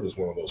Swerve is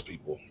one of those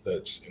people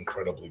that's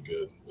incredibly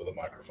good with a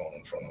microphone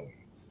in front of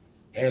him.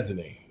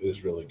 Anthony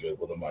is really good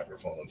with a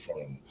microphone in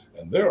front of him.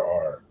 And there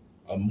are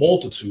a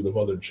multitude of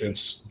other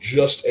gents,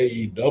 just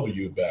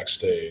AEW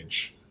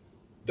backstage,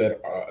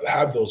 that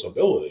have those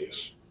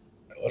abilities.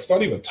 Let's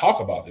not even talk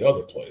about the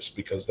other place,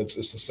 because it's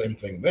the same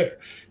thing there.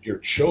 You're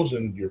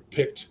chosen, you're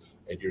picked,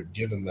 and you're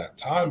given that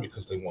time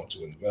because they want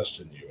to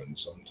invest in you, and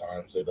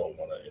sometimes they don't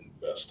want to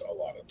invest a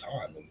lot of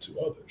time into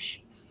others.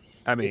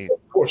 I mean,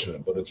 It's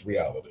unfortunate, but it's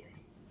reality.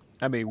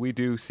 we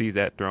do see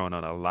that thrown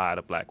on a lot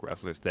of black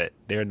wrestlers that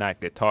they're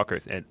not good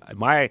talkers. And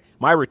my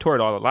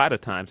retort a lot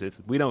of times is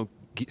we don't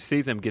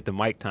see them get the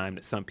mic time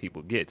that some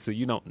people get, so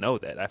you don't know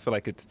that. I feel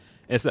like it's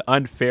an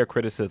unfair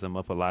criticism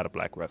of a lot of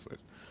black wrestlers.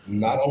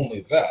 Not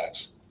only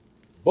that,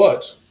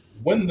 but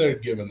when they're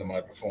given the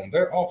microphone,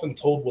 they're often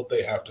told what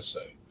they have to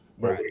say,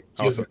 or Right.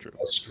 they're given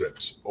a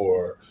script,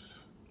 or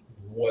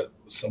what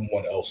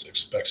someone else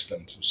expects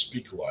them to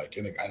speak like.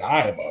 And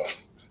I am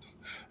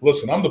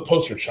I'm the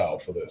poster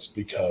child for this,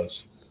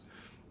 because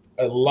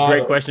a lot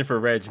Great question for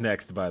Reg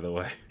next, by the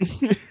way.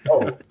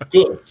 Oh,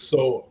 good.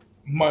 So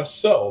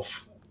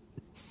myself,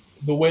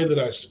 the way that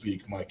I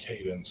speak, my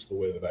cadence, the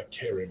way that I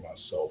carry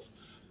myself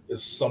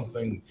is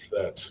something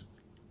that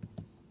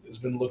has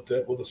been looked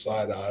at with a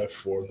side eye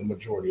for the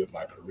majority of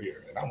my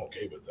career. And I'm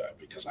okay with that,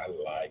 because I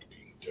like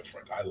being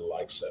different. I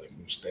like setting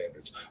new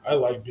standards. I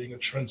like being a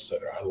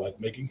trendsetter. I like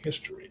making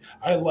history.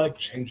 I like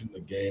changing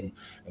the game.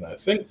 And I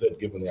think that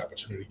given the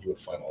opportunity, you would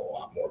find a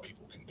lot more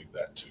people can do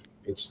that too.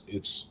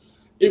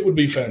 It would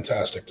be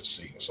fantastic to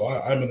see. So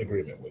I'm in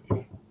agreement with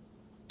you.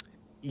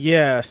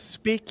 Yeah,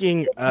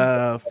 speaking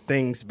of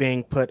things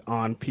being put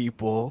on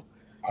people,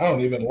 I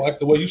don't even like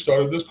the way you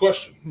started this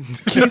question.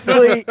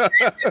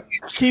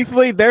 Keith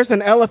Lee, there's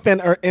an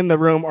elephant in the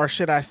room, or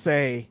should I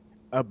say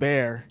a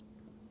bear?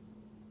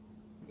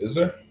 Is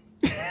there?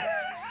 I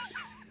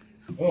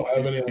don't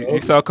have any of those.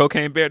 You saw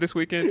Cocaine Bear this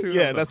weekend too?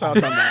 Yeah, that's what I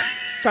was talking about.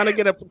 Trying to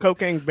get a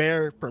Cocaine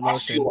Bear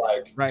promotion.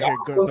 Right here,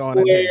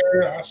 going ahead.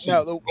 I see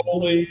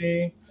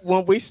goalie.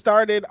 When we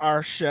started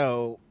our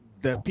show,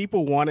 the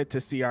people wanted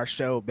to see our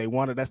show. They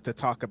wanted us to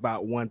talk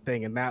about one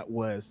thing, and that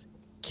was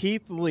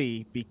Keith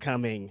Lee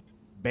becoming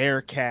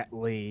Bearcat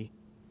Lee,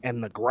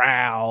 and the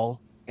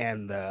growl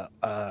and the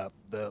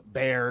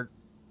bear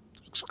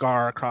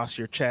scar across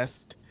your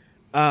chest.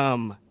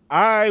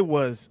 I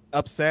was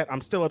upset.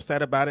 I'm still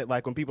upset about it.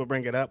 Like, when people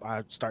bring it up,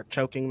 I start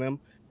choking them.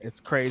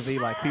 It's crazy.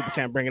 Like, people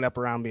can't bring it up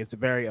around me. It's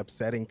very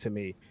upsetting to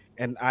me.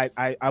 And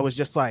I was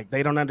just like,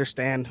 they don't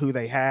understand who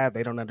they have.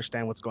 They don't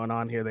understand what's going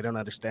on here. They don't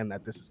understand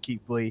that this is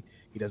Keith Lee.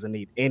 He doesn't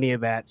need any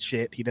of that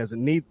shit. He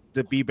doesn't need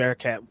to be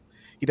Bearcat.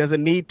 He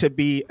doesn't need to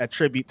be a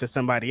tribute to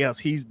somebody else.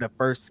 He's the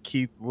first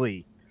Keith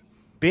Lee.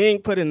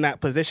 Being put in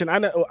that position, I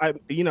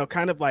know,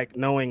 kind of like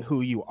knowing who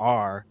you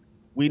are,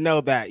 we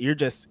know that you're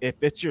just, if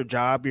it's your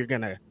job, you're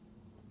going to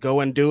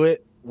go and do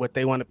it. What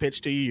they want to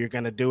pitch to you, you're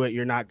going to do it.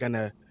 You're not going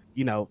to,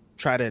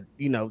 try to,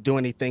 do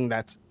anything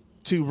that's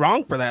too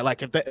wrong for that.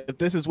 Like, if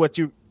this is what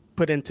you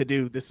put in to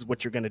do, this is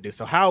what you're going to do.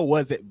 So how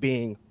was it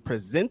being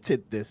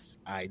presented, this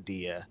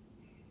idea,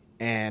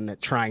 and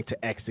trying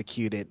to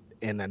execute it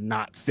in a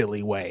not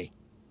silly way?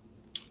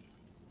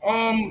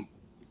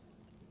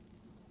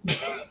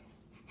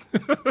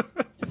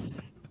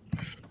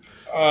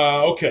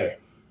 Okay.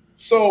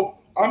 So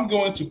I'm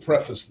going to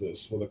preface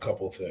this with a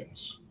couple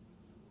things.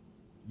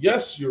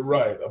 Yes, you're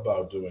right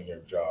about doing your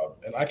job.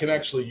 And I can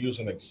actually use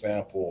an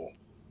example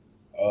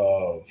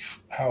of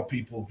how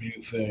people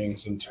view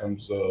things in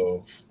terms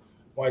of,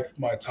 like,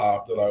 my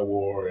top that I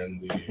wore in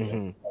the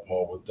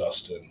promo with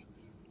Dustin,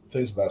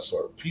 things of that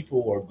sort.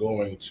 People are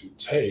going to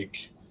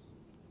take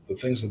the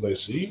things that they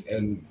see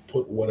and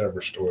put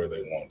whatever story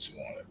they want to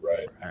on it,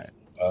 right? Right.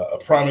 A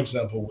prime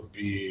example would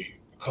be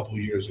a couple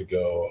years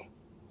ago.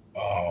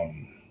 I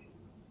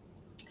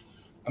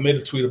made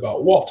a tweet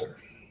about Walter.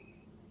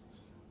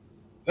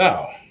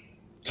 Now,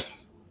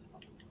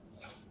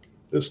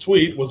 this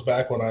tweet was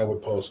back when I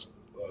would post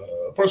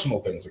personal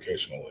things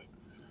occasionally.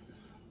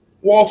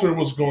 Walter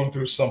was going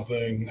through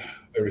something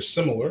very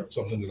similar,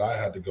 something that I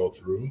had to go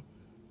through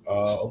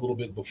a little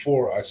bit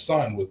before I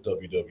signed with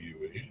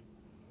WWE.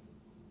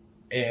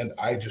 And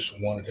I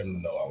just wanted him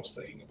to know I was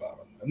thinking about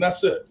him. And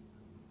that's it.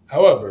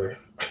 However,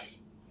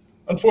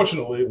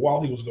 unfortunately,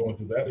 while he was going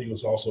through that, he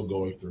was also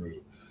going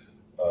through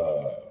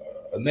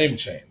a name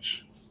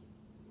change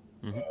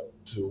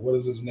to, what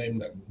is his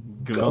name?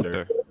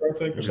 Gunther. I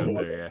think, or something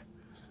like that. Yeah.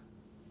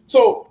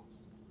 So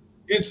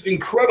it's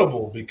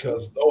incredible,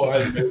 because though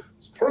I made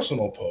this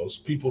personal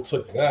post, people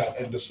took that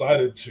and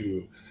decided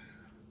to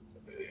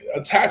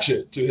attach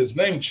it to his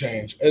name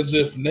change, as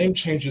if name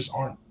changes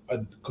aren't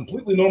a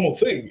completely normal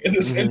thing in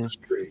this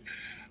industry.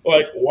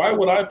 Like, why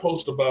would I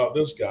post about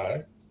this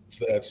guy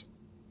that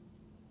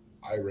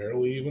I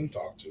rarely even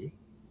talk to,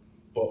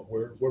 but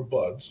we're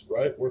buds,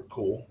 right? We're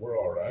cool. We're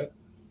all right.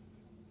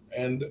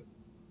 And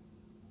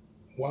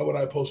why would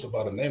I post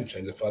about a name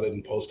change if I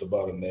didn't post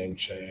about a name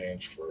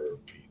change for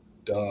Pete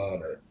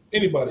Dunne or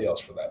anybody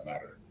else for that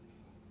matter?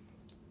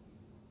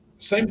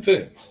 Same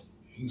thing.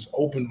 He's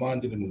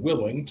open-minded and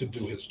willing to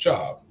do his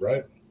job,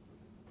 right?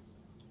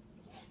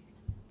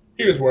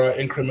 Here's where I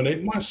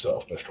incriminate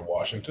myself, Mr.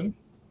 Washington.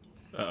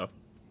 Uh-oh.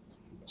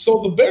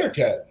 So the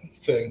Bearcat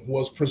thing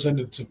was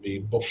presented to me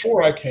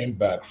before I came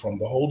back from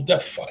the whole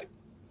death fight.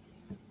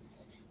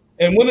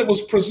 And when it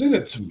was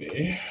presented to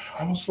me,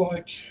 I was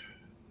like,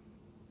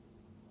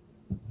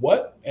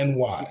 what and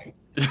why?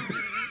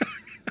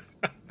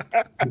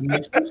 Didn't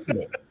make sense to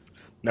me.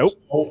 Nope.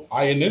 So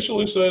I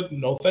initially said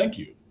no, thank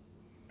you,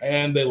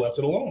 and they left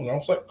it alone. And I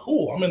was like,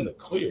 cool, I'm in the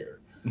clear.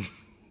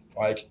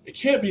 Like, it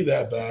can't be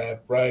that bad,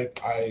 right?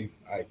 I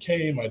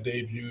came, I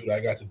debuted, I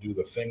got to do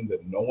the thing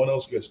that no one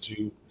else gets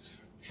to,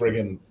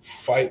 friggin'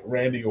 fight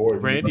Randy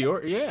Orton.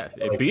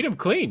 It beat him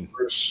clean.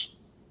 First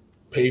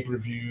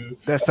pay-per-view.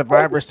 The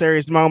Survivor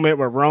Series moment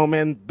with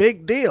Roman,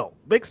 big deal,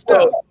 big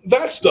stuff. Well,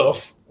 that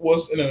stuff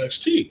was in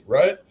NXT,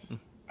 right?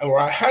 And where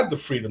I had the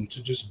freedom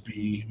to just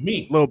be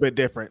me. A little bit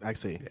different, I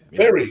see.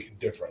 Very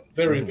different.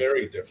 Very,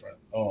 very different.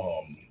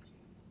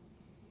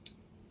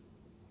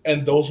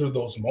 And those are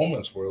those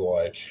moments where,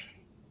 like,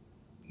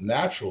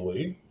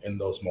 naturally in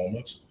those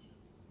moments,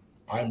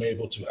 I'm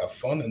able to have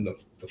fun and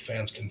the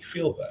fans can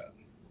feel that.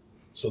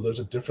 So there's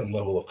a different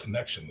level of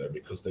connection there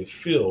because they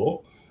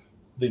feel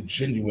the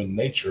genuine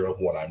nature of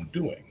what I'm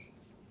doing.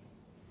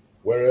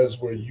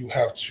 Whereas where you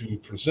have to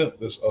present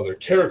this other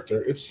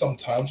character, it's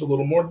sometimes a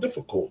little more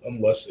difficult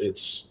unless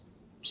it's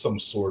some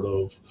sort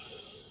of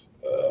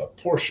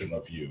portion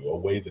of you, a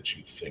way that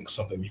you think,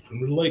 something you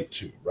can relate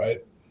to,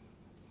 right?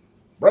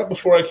 Right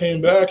before I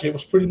came back, it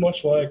was pretty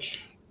much like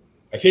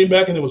I came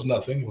back and it was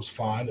nothing. It was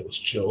fine. It was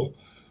chill.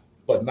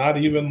 But not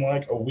even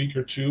like a week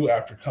or two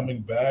after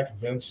coming back,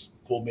 Vince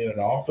pulled me in an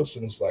office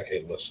and was like,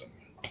 hey, listen,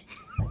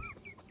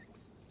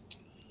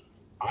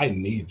 I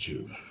need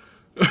you.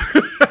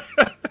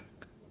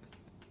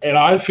 And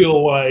I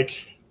feel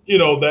like, you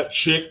know, that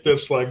chick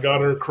that's like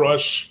got her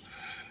crush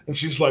and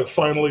she's like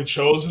finally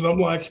chosen. I'm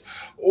like,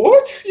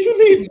 what?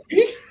 You need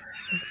me?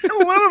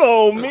 Little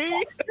old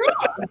me.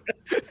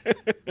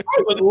 I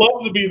would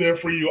love to be there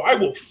for you. I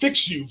will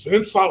fix you,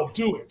 Vince. I'll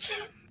do it.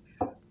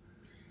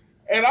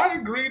 And I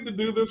agreed to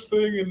do this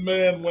thing. And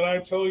man, when I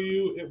tell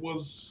you, it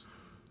was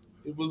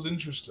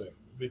interesting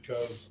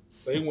because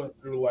they went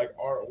through like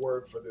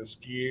artwork for this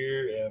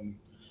gear. And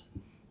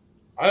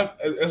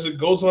as it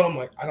goes on, I'm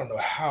like, I don't know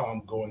how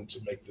I'm going to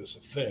make this a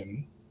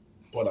thing,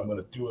 but I'm going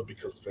to do it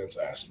because Vince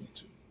asked me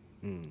to.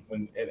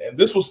 And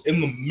this was in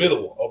the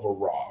middle of a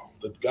Raw.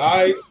 The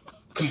guy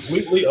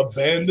completely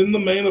abandoned the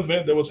main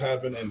event that was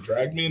happening and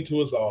dragged me into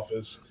his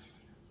office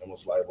and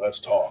was like, let's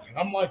talk. And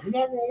I'm like, you're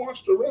not going to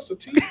watch the rest of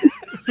TV?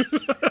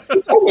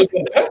 You're always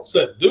on the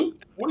headset,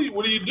 dude. What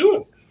are you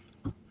doing?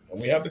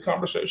 And we had the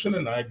conversation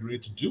and I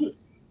agreed to do it.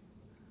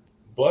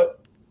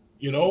 But,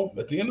 you know,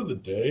 at the end of the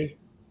day,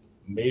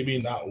 maybe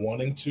not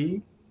wanting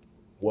to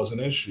was an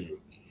issue.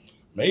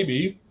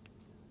 Maybe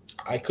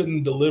I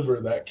couldn't deliver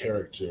that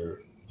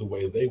character the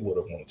way they would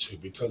have wanted to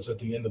because at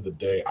the end of the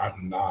day,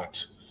 I'm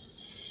not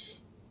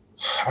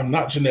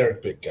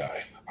generic big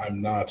guy.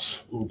 I'm not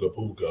ooga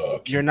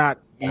booga. You're not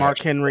Mark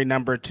Henry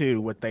 #2,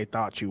 what they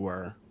thought you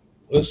were.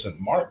 Listen,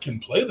 Mark can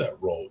play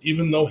that role,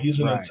 even though he's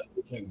an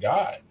intelligent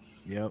guy.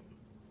 Yep.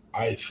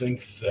 I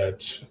think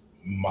that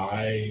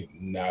my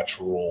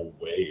natural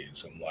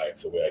ways in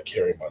life, the way I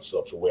carry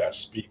myself, the way I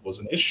speak was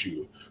an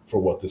issue for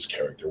what this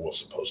character was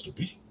supposed to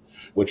be,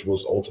 which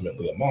was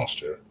ultimately a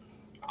monster.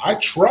 I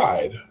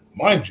tried.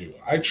 Mind you,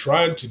 I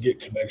tried to get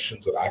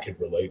connections that I could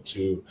relate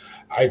to.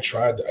 I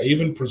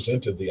even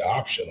presented the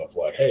option of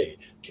like, hey,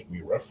 can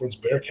we reference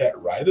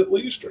Bearcat Wright at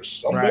least or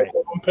somebody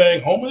I'm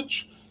paying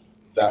homage?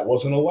 That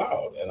wasn't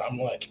allowed. And I'm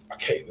like,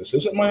 okay, this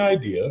isn't my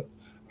idea.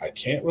 I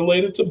can't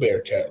relate it to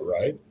Bearcat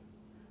Wright.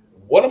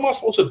 What am I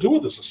supposed to do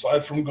with this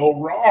aside from go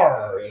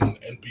rawr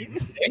and be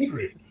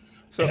angry?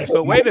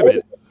 So wait a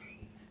minute.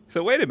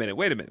 Wait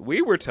a minute.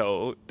 We were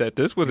told that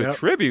this was a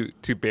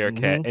tribute to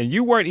Bearcat, and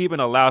you weren't even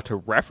allowed to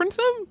reference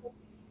him?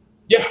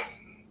 Yeah.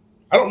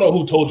 I don't know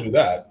who told you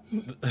that.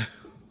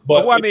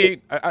 But well, I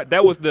mean,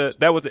 that was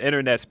the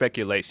internet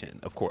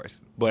speculation, of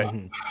course. But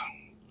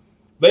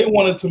they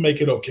wanted to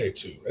make it okay,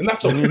 too. And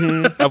that's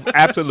okay.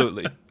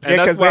 Absolutely. Yeah,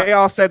 because they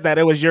all said that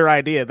it was your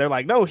idea. They're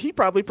like, no, he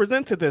probably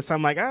presented this.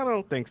 I'm like, I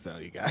don't think so,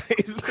 you guys.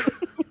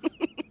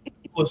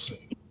 Listen.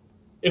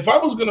 If I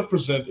was going to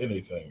present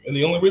anything, and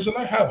the only reason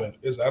I haven't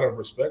is out of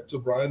respect to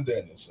Bryan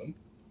Danielson,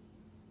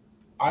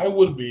 I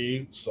would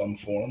be some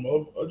form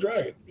of a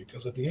dragon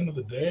because at the end of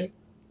the day,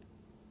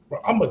 bro,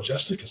 I'm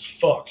majestic as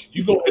fuck.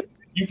 You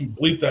can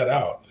bleep that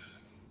out.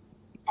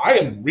 I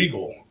am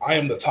regal. I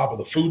am the top of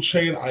the food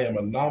chain. I am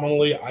an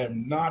anomaly. I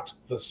am not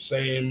the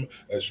same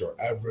as your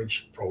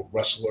average pro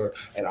wrestler,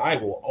 and I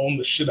will own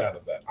the shit out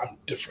of that. I'm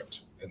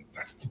different, and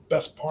that's the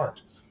best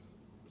part.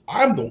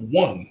 I'm the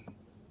one.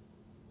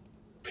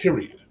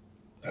 Period.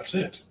 That's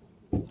it.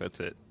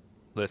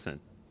 Listen,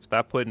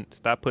 stop putting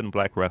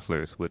black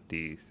wrestlers with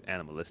these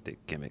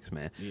animalistic gimmicks,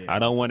 man. Yeah, I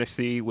don't want to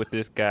see with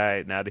this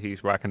guy now that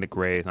he's rocking the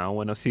grays. I don't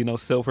want to see no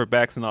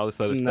silverbacks and all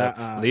this other stuff.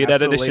 Leave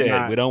that in the shed.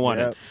 Not. We don't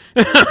want it.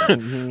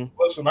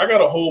 Listen, I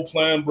got a whole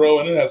plan, bro,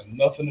 and it has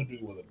nothing to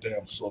do with a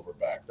damn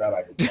silverback. That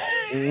I can.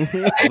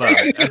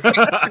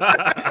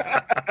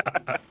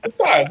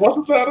 Besides,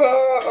 wasn't that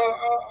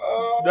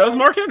that was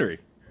Mark Henry.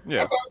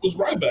 Yeah, I thought it was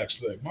Ryback's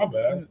thing. My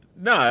bad.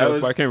 No, it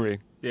was Mark Henry.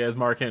 Yeah, it's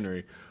Mark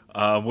Henry,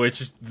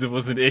 which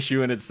was an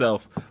issue in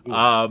itself.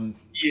 Yeah.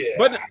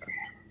 But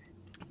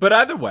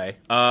either way,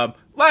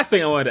 last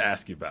thing I wanted to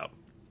ask you about.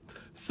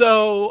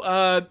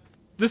 So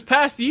this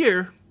past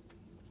year,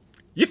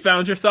 you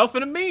found yourself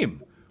in a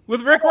meme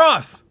with Rick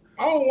Ross.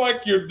 I don't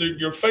like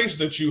your face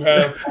that you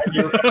have.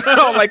 I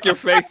don't like your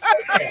face.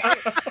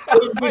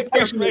 There's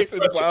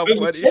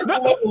a certain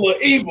level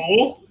of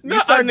evil. You're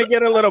starting to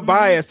get a little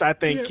biased, I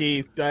think,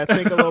 Keith. I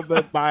think a little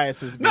bit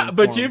bias is being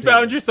but you formed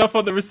found here. yourself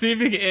on the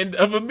receiving end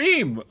of a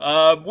meme,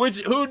 which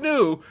who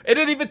knew? It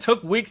even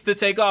took weeks to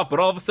take off, but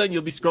all of a sudden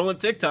you'll be scrolling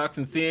TikToks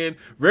and seeing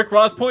Rick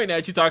Ross pointing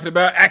at you talking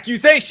about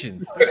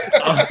accusations.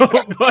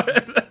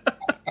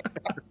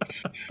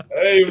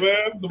 Hey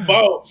man, the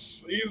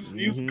boss.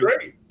 He's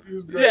great.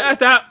 He's great.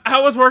 Yeah, I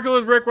was working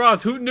with Rick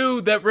Ross. Who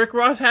knew that Rick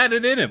Ross had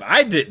it in him?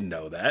 I didn't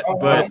know that.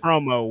 What a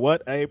promo.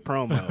 What a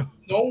promo.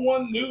 No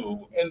one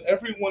knew, and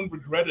everyone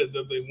regretted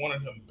that they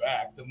wanted him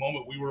back the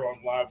moment we were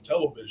on live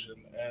television,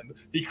 and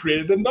he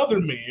created another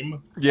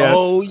meme. Yes.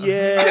 Oh,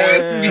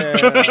 yeah.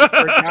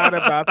 Forgot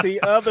about the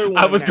other one.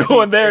 I was that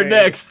going he there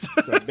created. next.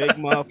 The big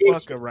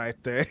motherfucker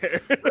right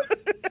there.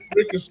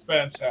 Rick is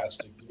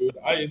fantastic, dude.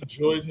 I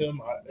enjoyed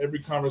him. Every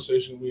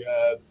conversation we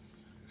had.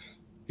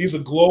 He's a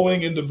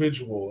glowing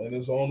individual in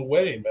his own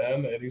way,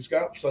 man, and he's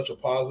got such a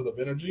positive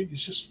energy.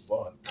 He's just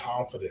fun,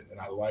 confident, and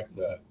I like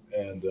that.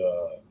 And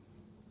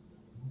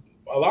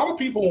a lot of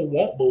people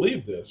won't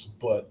believe this,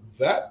 but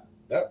that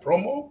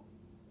promo,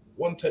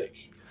 one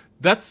take.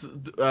 That's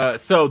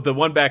so the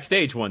one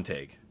backstage, one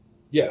take.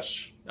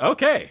 Yes.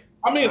 Okay.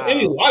 I mean,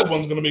 any live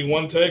one's going to be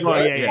one take,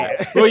 right?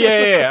 Yeah. Well,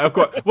 yeah, of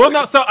course. Well,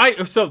 no. So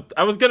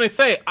I was gonna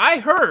say I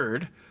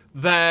heard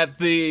that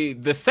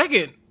the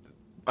second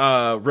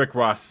Rick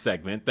Ross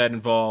segment that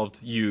involved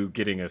you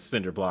getting a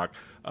cinder block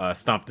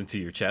stomped into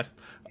your chest.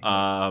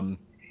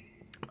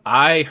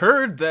 I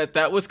heard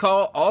that was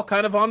all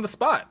kind of on the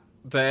spot.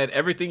 That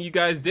everything you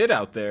guys did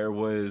out there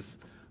was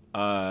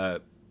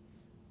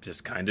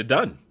just kind of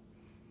done.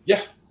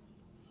 Yeah.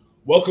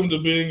 Welcome to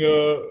being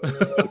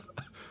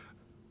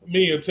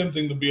me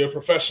attempting to be a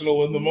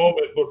professional in the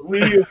moment, but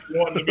really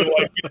wanting to be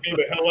like, get me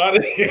the hell out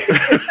of here.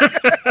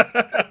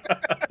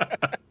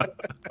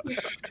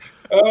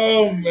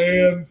 Oh,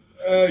 man.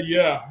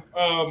 Yeah.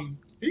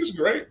 He's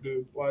great,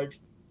 dude. Like,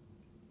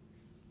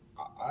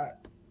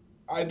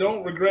 I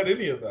don't regret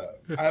any of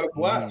that. I had a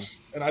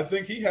blast, and I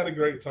think he had a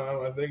great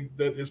time. I think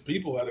that his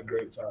people had a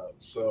great time.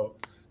 So,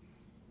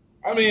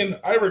 I mean,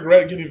 I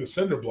regret getting the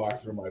cinder block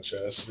through my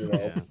chest,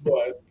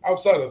 But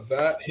outside of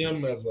that,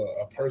 him as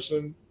a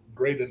person,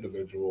 great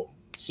individual,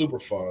 super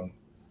fun,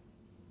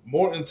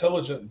 more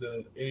intelligent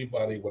than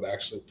anybody would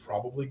actually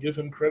probably give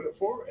him credit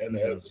for. And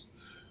as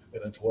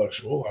an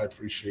intellectual, I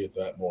appreciate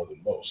that more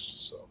than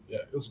most. So, yeah,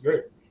 it was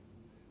great.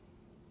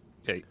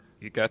 Hey,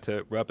 you got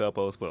to rub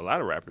elbows with a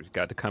lot of rappers. You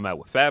got to come out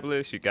with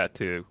Fabulous. You got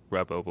to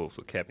rub elbows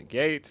with Kevin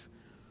Gates.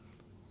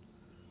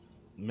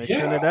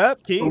 Mixing it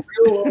up, Keith.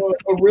 A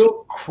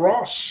real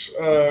cross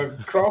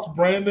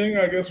branding,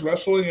 I guess.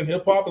 Wrestling and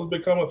hip hop has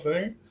become a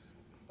thing.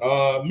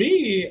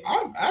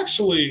 I'm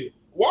actually,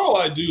 while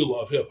I do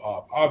love hip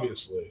hop,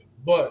 obviously,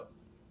 but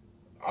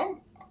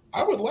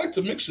I would like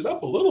to mix it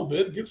up a little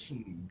bit, get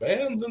some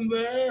bands in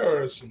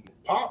there or some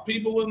pop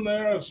people in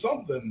there or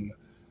something.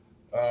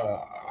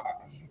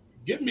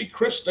 Get me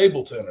Chris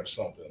Stapleton or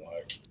something.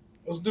 Like,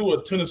 let's do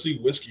a Tennessee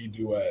whiskey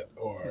duet,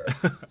 or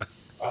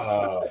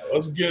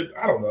let's get,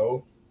 I don't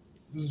know.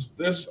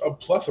 There's a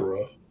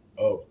plethora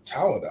of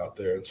talent out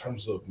there in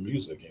terms of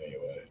music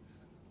anyway.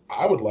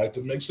 I would like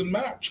to mix and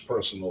match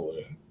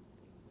personally.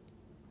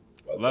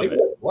 But Love they it.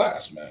 were a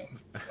blast, man.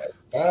 Like,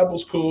 Fab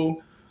was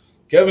cool.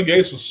 Kevin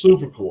Gates was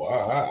super cool.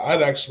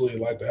 I'd actually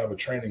like to have a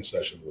training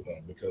session with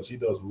him because he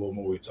does a little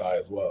Muay Thai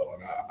as well,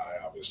 and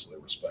I obviously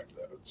respect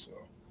that. So.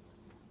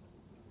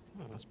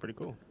 Oh, that's pretty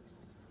cool.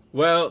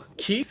 Well,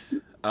 Keith,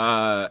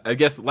 I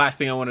guess the last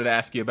thing I wanted to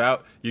ask you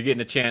about, you're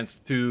getting a chance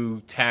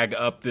to tag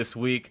up this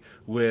week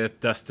with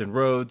Dustin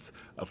Rhodes.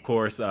 Of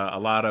course, a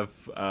lot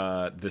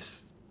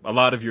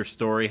of your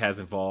story has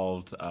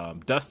involved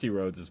Dusty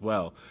Rhodes as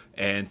well.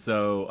 And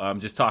so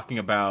just talking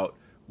about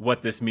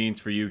what this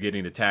means for you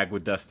getting to tag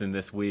with Dustin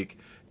this week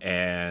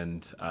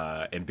and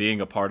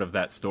being a part of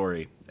that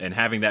story and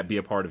having that be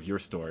a part of your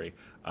story.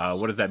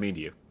 What does that mean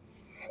to you?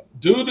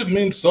 Dude, it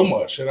means so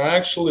much. And I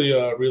actually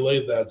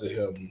relayed that to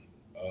him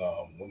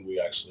when we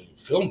actually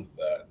filmed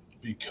that,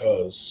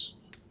 because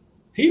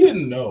he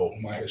didn't know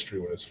my history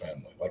with his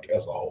family, like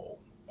as a whole.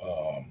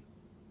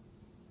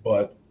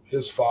 But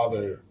his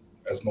father,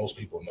 as most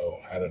people know,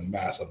 had a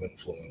massive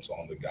influence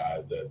on the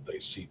guy that they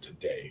see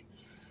today.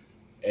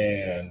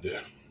 And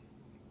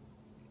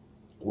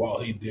while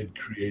he did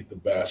create the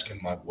bask in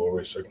my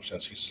glory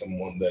circumstance, he's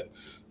someone that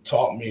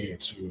taught me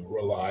to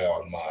rely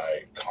on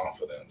my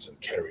confidence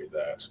and carry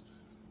that.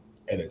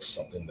 And it's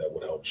something that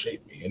would help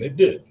shape me. And it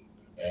did.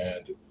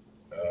 And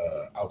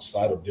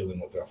outside of dealing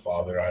with their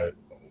father,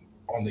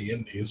 on the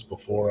Indies,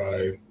 before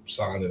I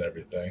signed and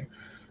everything,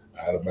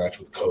 I had a match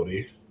with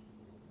Cody.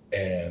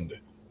 And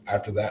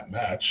after that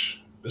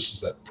match, this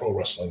is at Pro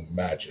Wrestling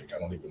Magic. I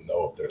don't even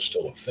know if there's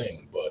still a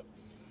thing, but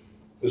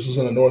this was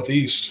in the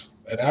Northeast.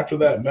 And after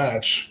that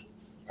match,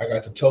 I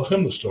got to tell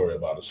him the story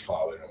about his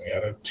father. And we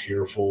had a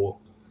tearful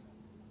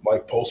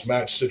like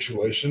post-match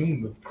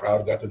situation. The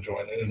crowd got to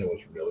join in, and it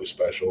was really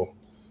special.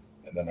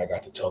 And then I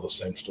got to tell the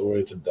same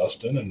story to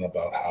Dustin and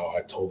about how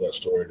I told that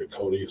story to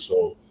Cody.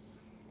 So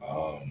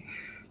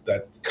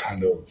that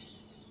kind of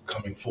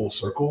coming full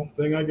circle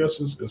thing, I guess,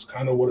 is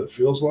kind of what it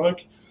feels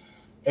like.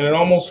 And it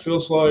almost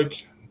feels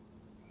like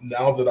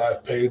now that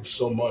I've paid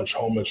so much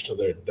homage to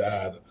their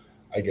dad,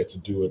 I get to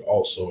do it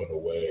also in a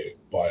way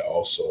by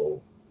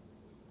also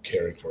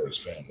caring for his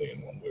family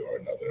in one way or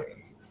another.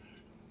 And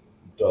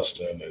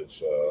Dustin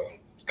is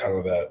kind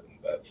of that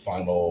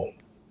final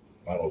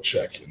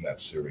check in that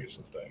series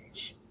of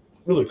things.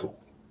 Really cool.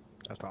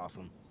 That's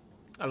awesome.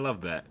 I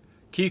love that.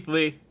 Keith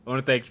Lee, I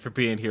want to thank you for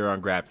being here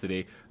on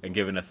Grapsody and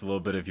giving us a little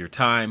bit of your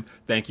time.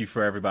 Thank you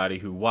for everybody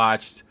who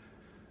watched.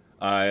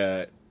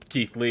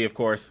 Keith Lee, of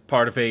course,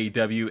 part of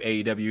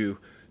AEW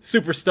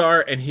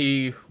superstar, and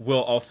he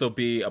will also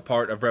be a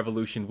part of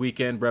Revolution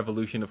Weekend.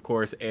 Revolution, of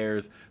course,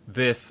 airs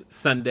this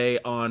Sunday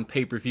on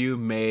pay-per-view,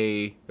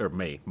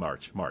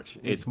 March.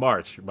 It's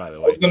March, by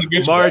the way.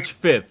 March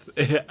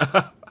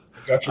 5th.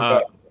 Got your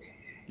back.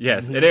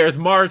 Yes, it airs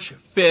March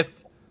 5th,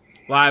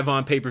 live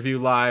on pay-per-view,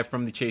 live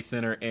from the Chase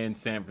Center in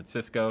San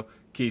Francisco.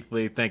 Keith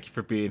Lee, thank you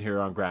for being here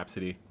on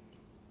Grapsody.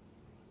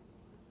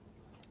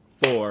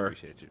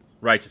 Appreciate you.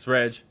 Righteous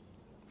Reg,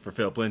 for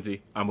Philip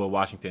Lindsay, I'm Will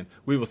Washington.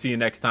 We will see you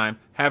next time.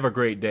 Have a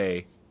great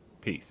day.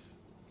 Peace.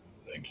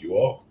 Thank you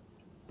all.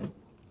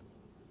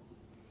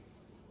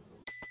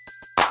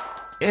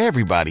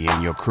 Everybody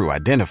in your crew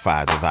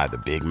identifies as either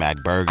Big Mac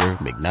Burger,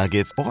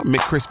 McNuggets, or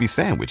McCrispy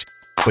Sandwich.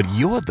 But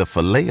you're the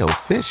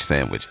Filet-O-Fish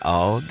Sandwich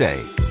all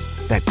day.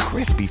 That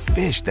crispy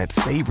fish, that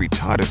savory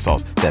tartar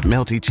sauce, that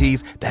melty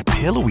cheese, that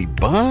pillowy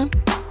bun.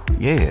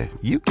 Yeah,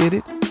 you get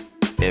it.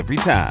 Every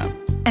time.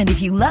 And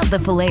if you love the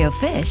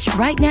Filet-O-Fish,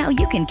 right now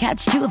you can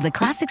catch two of the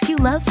classics you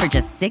love for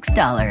just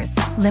 $6.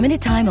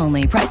 Limited time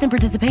only. Price and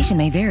participation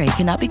may vary.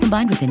 Cannot be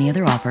combined with any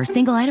other offer.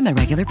 Single item at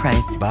regular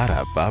price.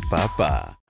 Ba-da-ba-ba-ba.